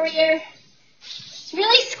humble warrior.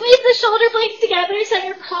 Really squeeze the shoulder blades together so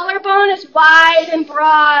your collarbone is wide and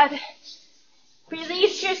broad.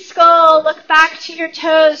 Release your skull, look back to your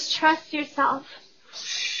toes, trust yourself.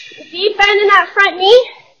 A deep bend in that front knee.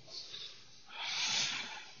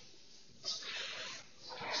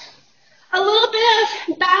 A little bit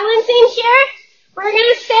of balancing here. We're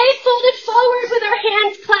going to stay folded forward with our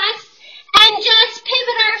hands clasped and just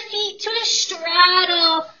pivot our feet to a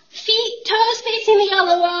straddle. Feet, toes facing the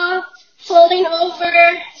yellow wall, folding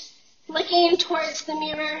over, looking towards the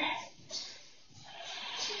mirror.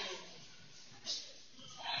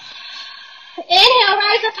 Inhale,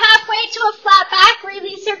 rise up halfway to a flat back.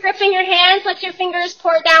 Release your grip in your hands. Let your fingers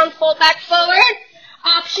pour down, fold back forward.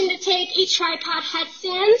 option to take a tripod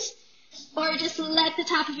headstand or just let the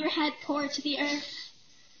top of your head pour to the earth.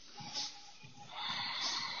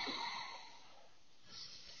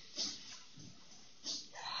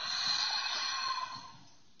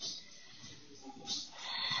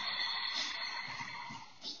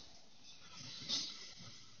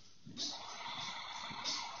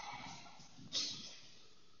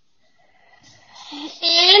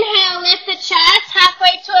 Inhale, lift the chest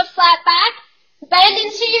halfway to a flat back. Bend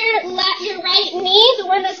into your right knee, the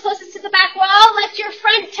one that's closest to the back wall. Lift your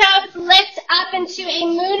front toes, lift up into a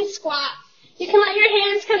moon squat. You can let your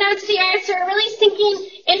hands come down to the earth, so we're really sinking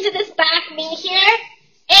into this back knee here.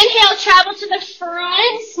 Inhale, travel to the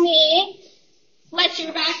front knee. Let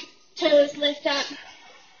your back toes lift up.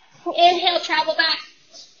 Inhale, travel back.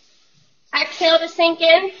 Exhale to sink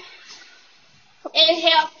in.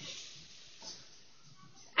 Inhale.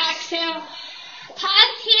 Exhale.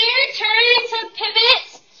 Pause here, turn to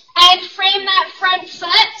pivot and frame that front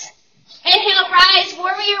foot. Inhale, rise,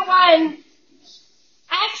 warrior one.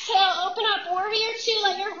 Exhale, open up, warrior two.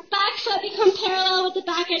 Let your back foot become parallel with the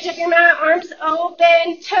back edge of your mat. Arms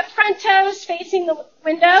open, front toes facing the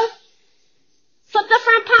window. Flip the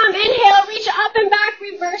front palm, inhale, reach up and back,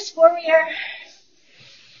 reverse warrior.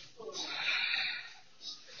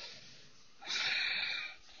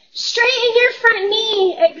 Straighten your front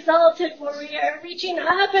knee, exalted warrior. Reaching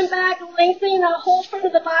up and back, lengthening the whole front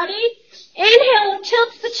of the body. Inhale,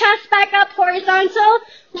 tilt the chest back up, horizontal.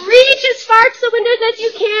 Reach as far to the windows as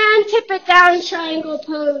you can. Tip it down, triangle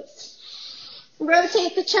pose.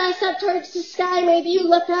 Rotate the chest up towards the sky. Maybe you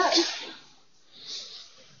look up.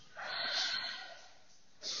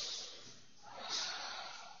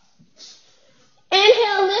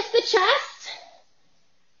 Inhale, lift the chest.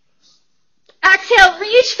 Exhale,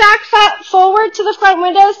 reach back forward to the front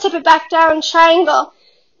windows, tip it back down, triangle.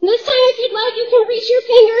 And this time, if you'd like, you can reach your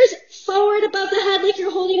fingers forward above the head like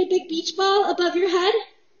you're holding a big beach ball above your head.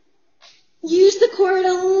 Use the core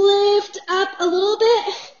to lift up a little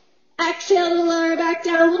bit. Exhale to lower back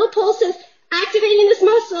down. Little pulses, activating this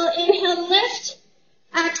muscle. Inhale to lift.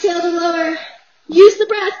 Exhale to lower. Use the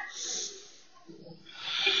breath.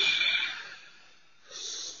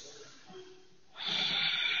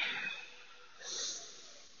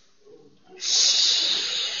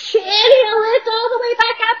 Inhale, lift all the way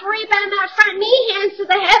back up, rebend that front knee, hands to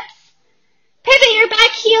the hips. Pivot your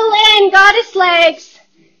back heel in, goddess legs.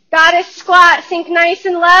 Goddess squat, sink nice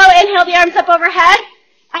and low. Inhale the arms up overhead.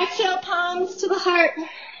 Exhale, palms to the heart.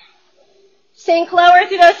 Sink lower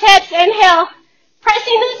through those hips. Inhale,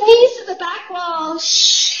 pressing those knees to the back wall.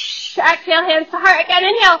 Exhale, hands to heart again.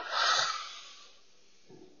 Inhale.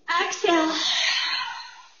 Exhale.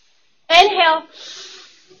 Inhale.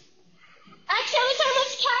 Exhale, this time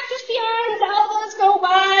let's cactus the arms, elbows go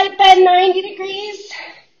wide, bend 90 degrees.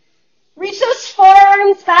 Reach those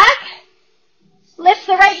forearms back. Lift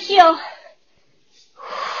the right heel.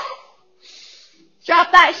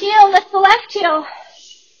 Drop that heel, lift the left heel.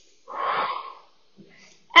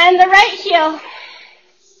 And the right heel.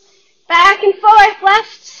 Back and forth,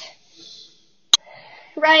 left,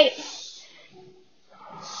 right,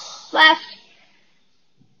 left,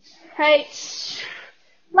 right.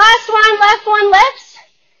 Last one, left one lifts.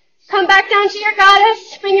 Come back down to your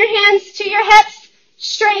goddess. Bring your hands to your hips.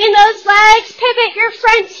 Straighten those legs. Pivot your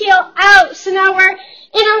front heel out. So now we're in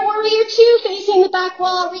our warrior two, facing the back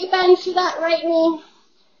wall. Rebend through that right knee.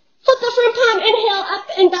 Flip the front palm. Inhale, up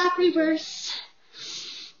and back, reverse.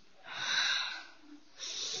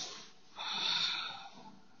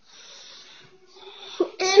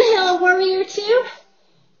 Inhale, warrior two.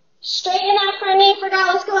 Straighten that front knee.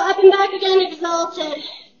 Forgot, let's go up and back again, exalted.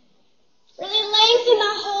 Really lengthen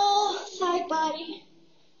the whole side body.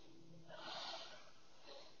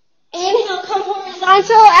 Inhale, come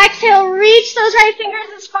horizontal. Exhale, reach those right fingers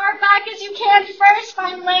as far back as you can first.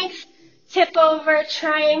 Find length. Tip over,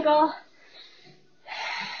 triangle.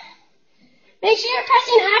 Make sure you're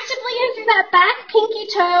pressing actively in through that back pinky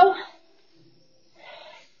toe.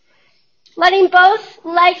 Letting both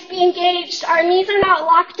legs be engaged. Our knees are not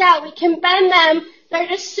locked out. We can bend them. They're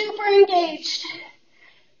just super engaged.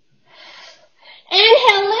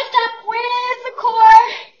 Inhale, lift up with the core.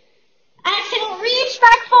 Exhale, reach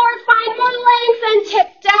back forward, find more length, and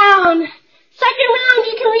tip down. Second round,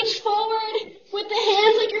 you can reach forward with the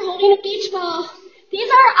hands like you're holding a beach ball. These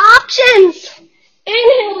are options.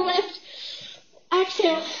 Inhale, lift.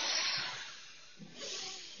 Exhale.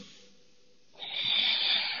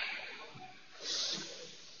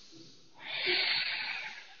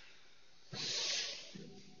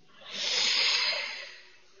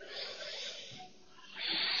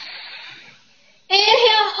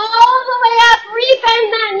 Inhale all the way up, rebend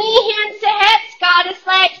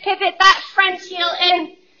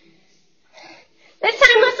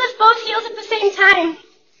time.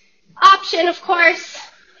 Option, of course.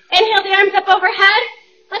 Inhale the arms up overhead.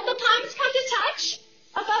 Let the palms come to touch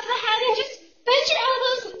above the head and just bend your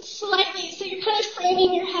elbows slightly so you're kind of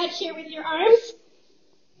framing your head here with your arms.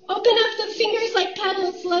 Open up the fingers like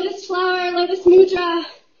petals, lotus flower, lotus mudra.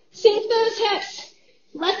 Sink those hips.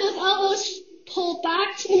 Let those elbows pull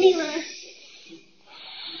back to the mirror.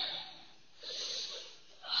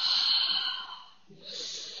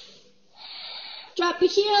 Drop the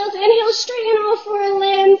heels. Inhale, straighten all four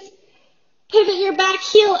limbs. Pivot your back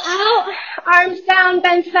heel out. Arms down,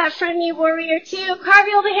 bend to that front knee, warrior two. Carve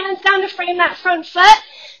your hands down to frame that front foot.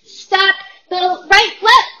 Step the right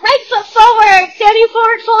foot forward. Standing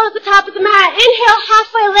forward, fold at the top of the mat. Inhale,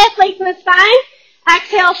 halfway lift, lengthen the spine.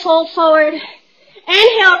 Exhale, fold forward.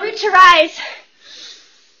 Inhale, root to rise.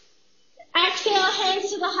 Exhale,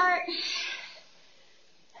 hands to the heart.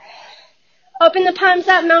 Open the palms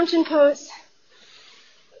up, mountain pose.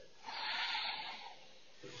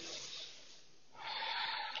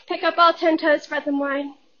 Pick up all 10 toes, spread them wide.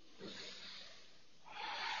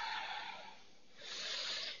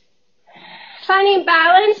 Finding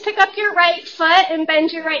balance, pick up your right foot and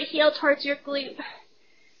bend your right heel towards your glute.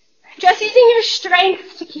 Just using your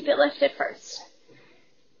strength to keep it lifted first.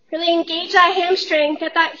 Really engage that hamstring,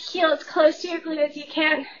 get that heel as close to your glute as you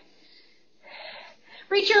can.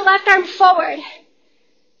 Reach your left arm forward.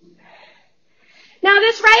 Now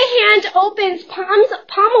this right hand opens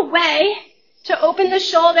palm away to open the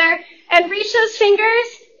shoulder and reach those fingers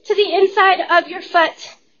to the inside of your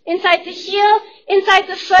foot. Inside the heel, inside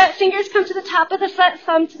the foot, fingers come to the top of the foot,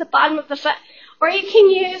 thumb to the bottom of the foot. Or you can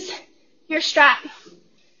use your strap.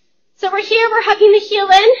 So we're here, we're hugging the heel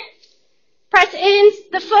in. Press in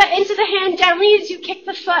the foot into the hand gently as you kick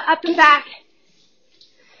the foot up and back.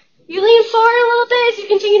 You lean forward a little bit as you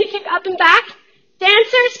continue to kick up and back.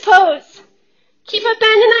 Dancer's pose. Keep a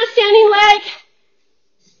bend in that standing leg.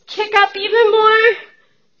 Kick up even more.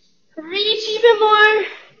 Reach even more.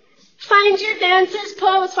 Find your dancer's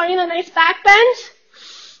pose. Finding a nice back bend.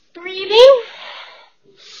 Breathing.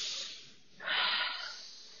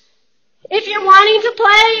 If you're wanting to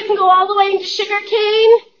play, you can go all the way into sugar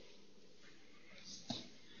cane.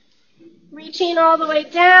 Reaching all the way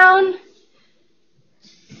down.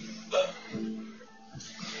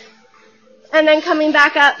 And then coming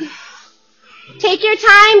back up. Take your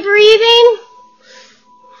time breathing.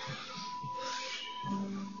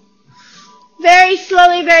 Very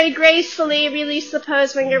slowly, very gracefully release the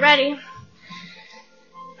pose when you're ready.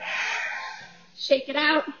 Shake it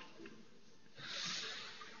out.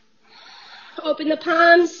 Open the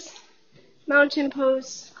palms. Mountain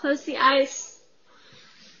pose. Close the eyes.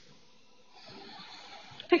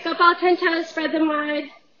 Pick up all 10 toes, spread them wide.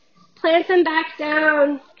 Plant them back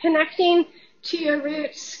down, connecting to your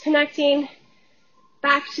roots, connecting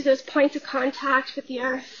back to those points of contact with the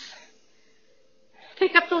earth.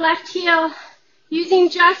 Pick up the left heel, using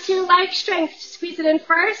just your leg strength to squeeze it in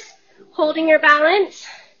first, holding your balance.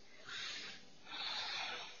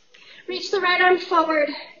 Reach the right arm forward.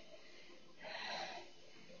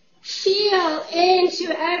 Feel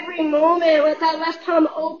into every moment with that left palm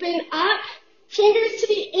open up, fingers to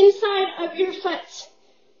the inside of your foot.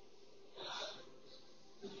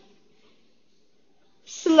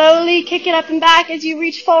 Slowly kick it up and back as you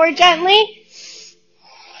reach forward gently.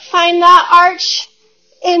 Find that arch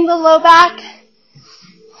in the low back.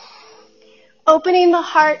 Opening the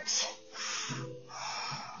heart.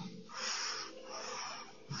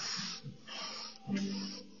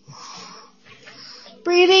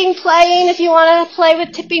 Breathing, playing. If you want to play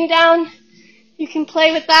with tipping down, you can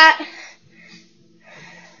play with that.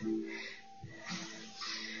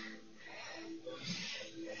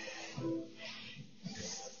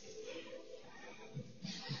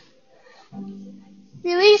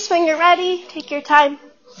 Release when you're ready. Take your time.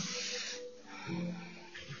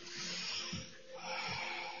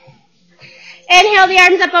 Inhale the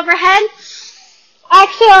arms up overhead.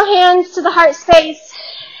 Exhale, hands to the heart space.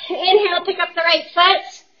 Inhale, pick up the right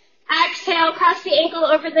foot. Exhale, cross the ankle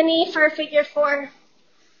over the knee for a figure four.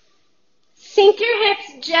 Sink your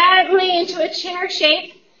hips gently into a chair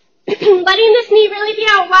shape, letting this knee really be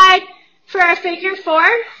out wide for a figure four.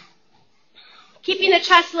 Keeping the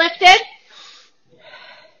chest lifted.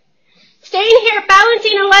 Staying here,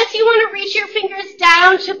 balancing unless you want to reach your fingers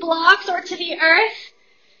down to blocks or to the earth.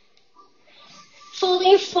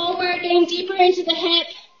 Folding forward, getting deeper into the hip.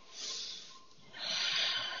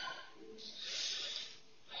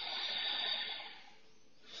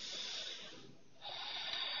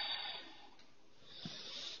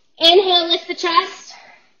 Inhale, lift the chest.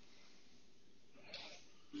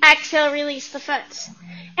 Exhale, release the foot.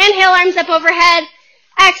 Inhale, arms up overhead.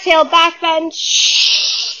 Exhale, back bend.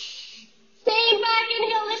 Stay back,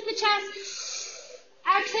 inhale, lift the chest.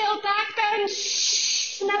 Exhale, back bend.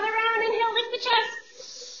 Another round, inhale, lift the chest.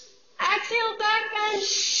 Exhale, back bend.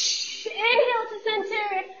 Inhale to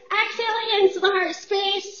center. Exhale, hands to the heart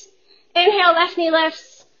space. Inhale, left knee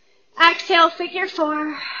lifts. Exhale, figure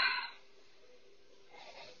four.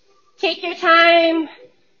 Take your time.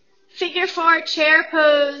 Figure four, chair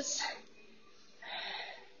pose.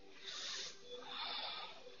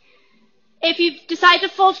 If you decide to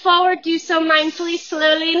fold forward, do so mindfully,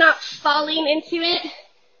 slowly, not falling into it.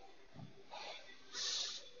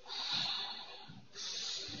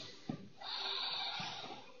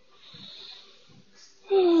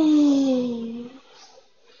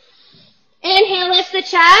 Inhale, lift the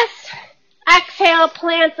chest. Exhale,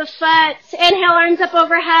 plant the foot. Inhale, arms up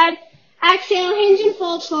overhead. Exhale, hinge and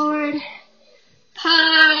fold forward.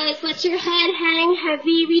 Pause. Let your head hang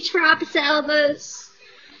heavy. Reach for opposite elbows.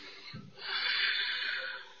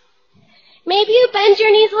 Maybe you bend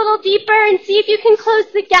your knees a little deeper and see if you can close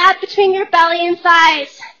the gap between your belly and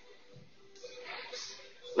thighs.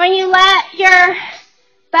 When you let your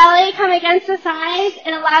belly come against the thighs,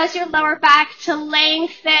 it allows your lower back to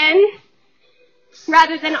lengthen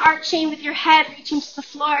rather than arching with your head reaching to the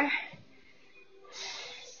floor.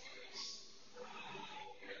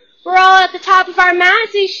 We're all at the top of our mat,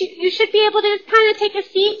 so you should be able to just kind of take a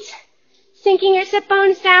seat, sinking your sit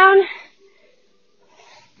bones down.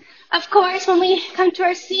 Of course, when we come to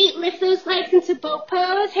our seat, lift those legs into boat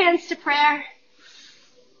pose, hands to prayer.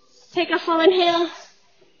 Take a full inhale.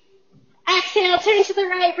 Exhale, turn to the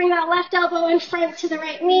right, bring that left elbow in front to the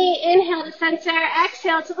right knee. Inhale to center,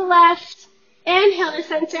 exhale to the left. Inhale to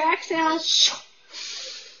center, exhale.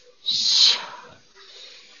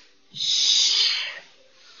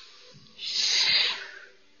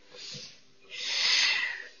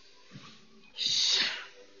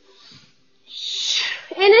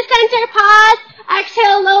 In the center, pause.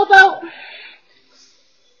 Exhale, low boat.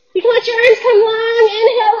 You can let your arms come long.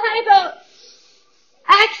 Inhale, high boat.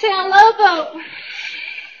 Exhale, low boat.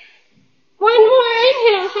 One more.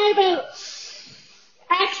 Inhale, high boat.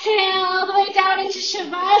 Exhale, all the way down into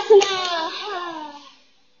Shavasana.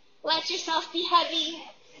 Let yourself be heavy.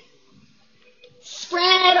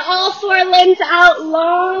 Spread all four limbs out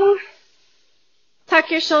long.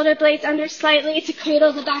 Tuck your shoulder blades under slightly to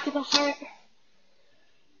cradle the back of the heart.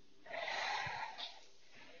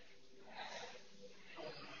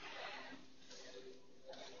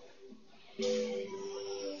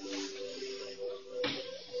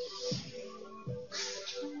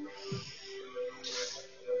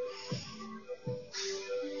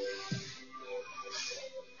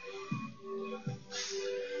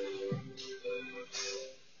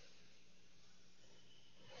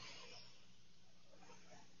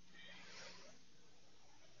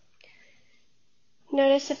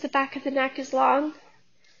 Notice if the back of the neck is long.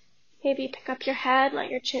 Maybe pick up your head, let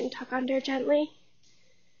your chin tuck under gently.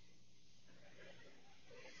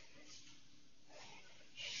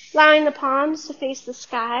 Allowing the palms to face the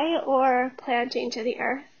sky or planting to the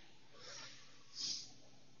earth.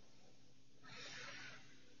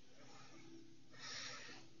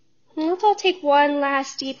 And let's all take one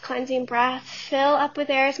last deep cleansing breath. Fill up with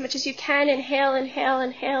air as much as you can. Inhale, inhale,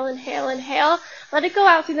 inhale, inhale, inhale. Let it go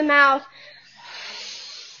out through the mouth.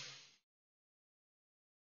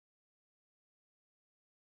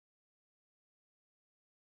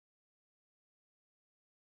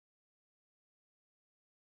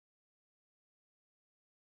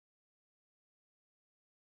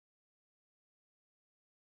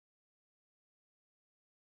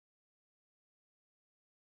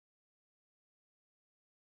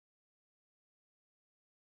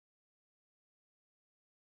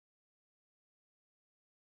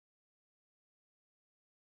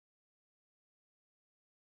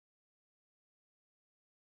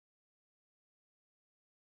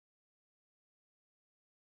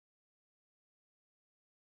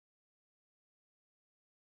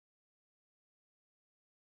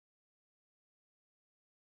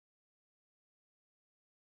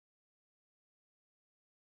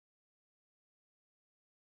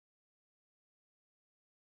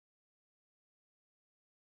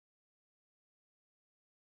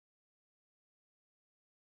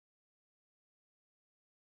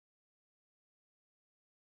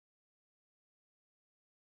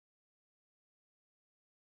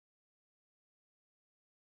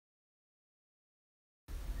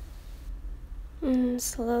 And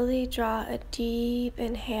slowly draw a deep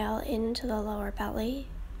inhale into the lower belly.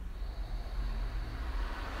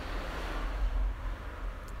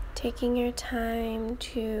 Taking your time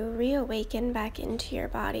to reawaken back into your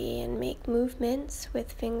body and make movements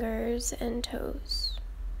with fingers and toes.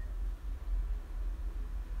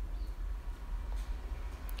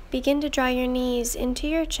 Begin to draw your knees into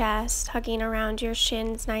your chest, hugging around your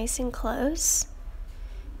shins nice and close.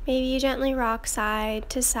 Maybe you gently rock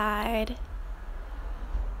side to side.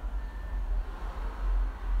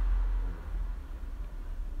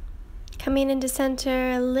 Coming into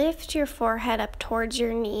center, lift your forehead up towards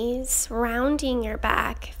your knees, rounding your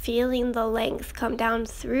back, feeling the length come down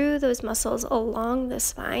through those muscles along the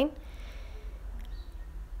spine.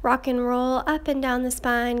 Rock and roll up and down the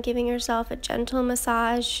spine, giving yourself a gentle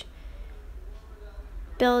massage,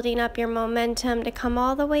 building up your momentum to come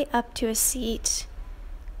all the way up to a seat.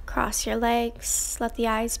 Cross your legs, let the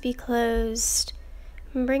eyes be closed,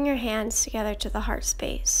 and bring your hands together to the heart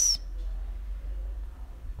space.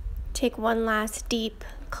 Take one last deep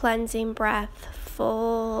cleansing breath,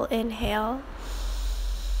 full inhale.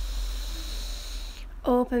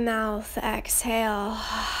 Open mouth, exhale.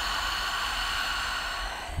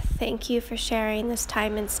 Thank you for sharing this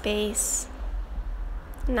time and space.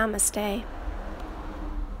 Namaste.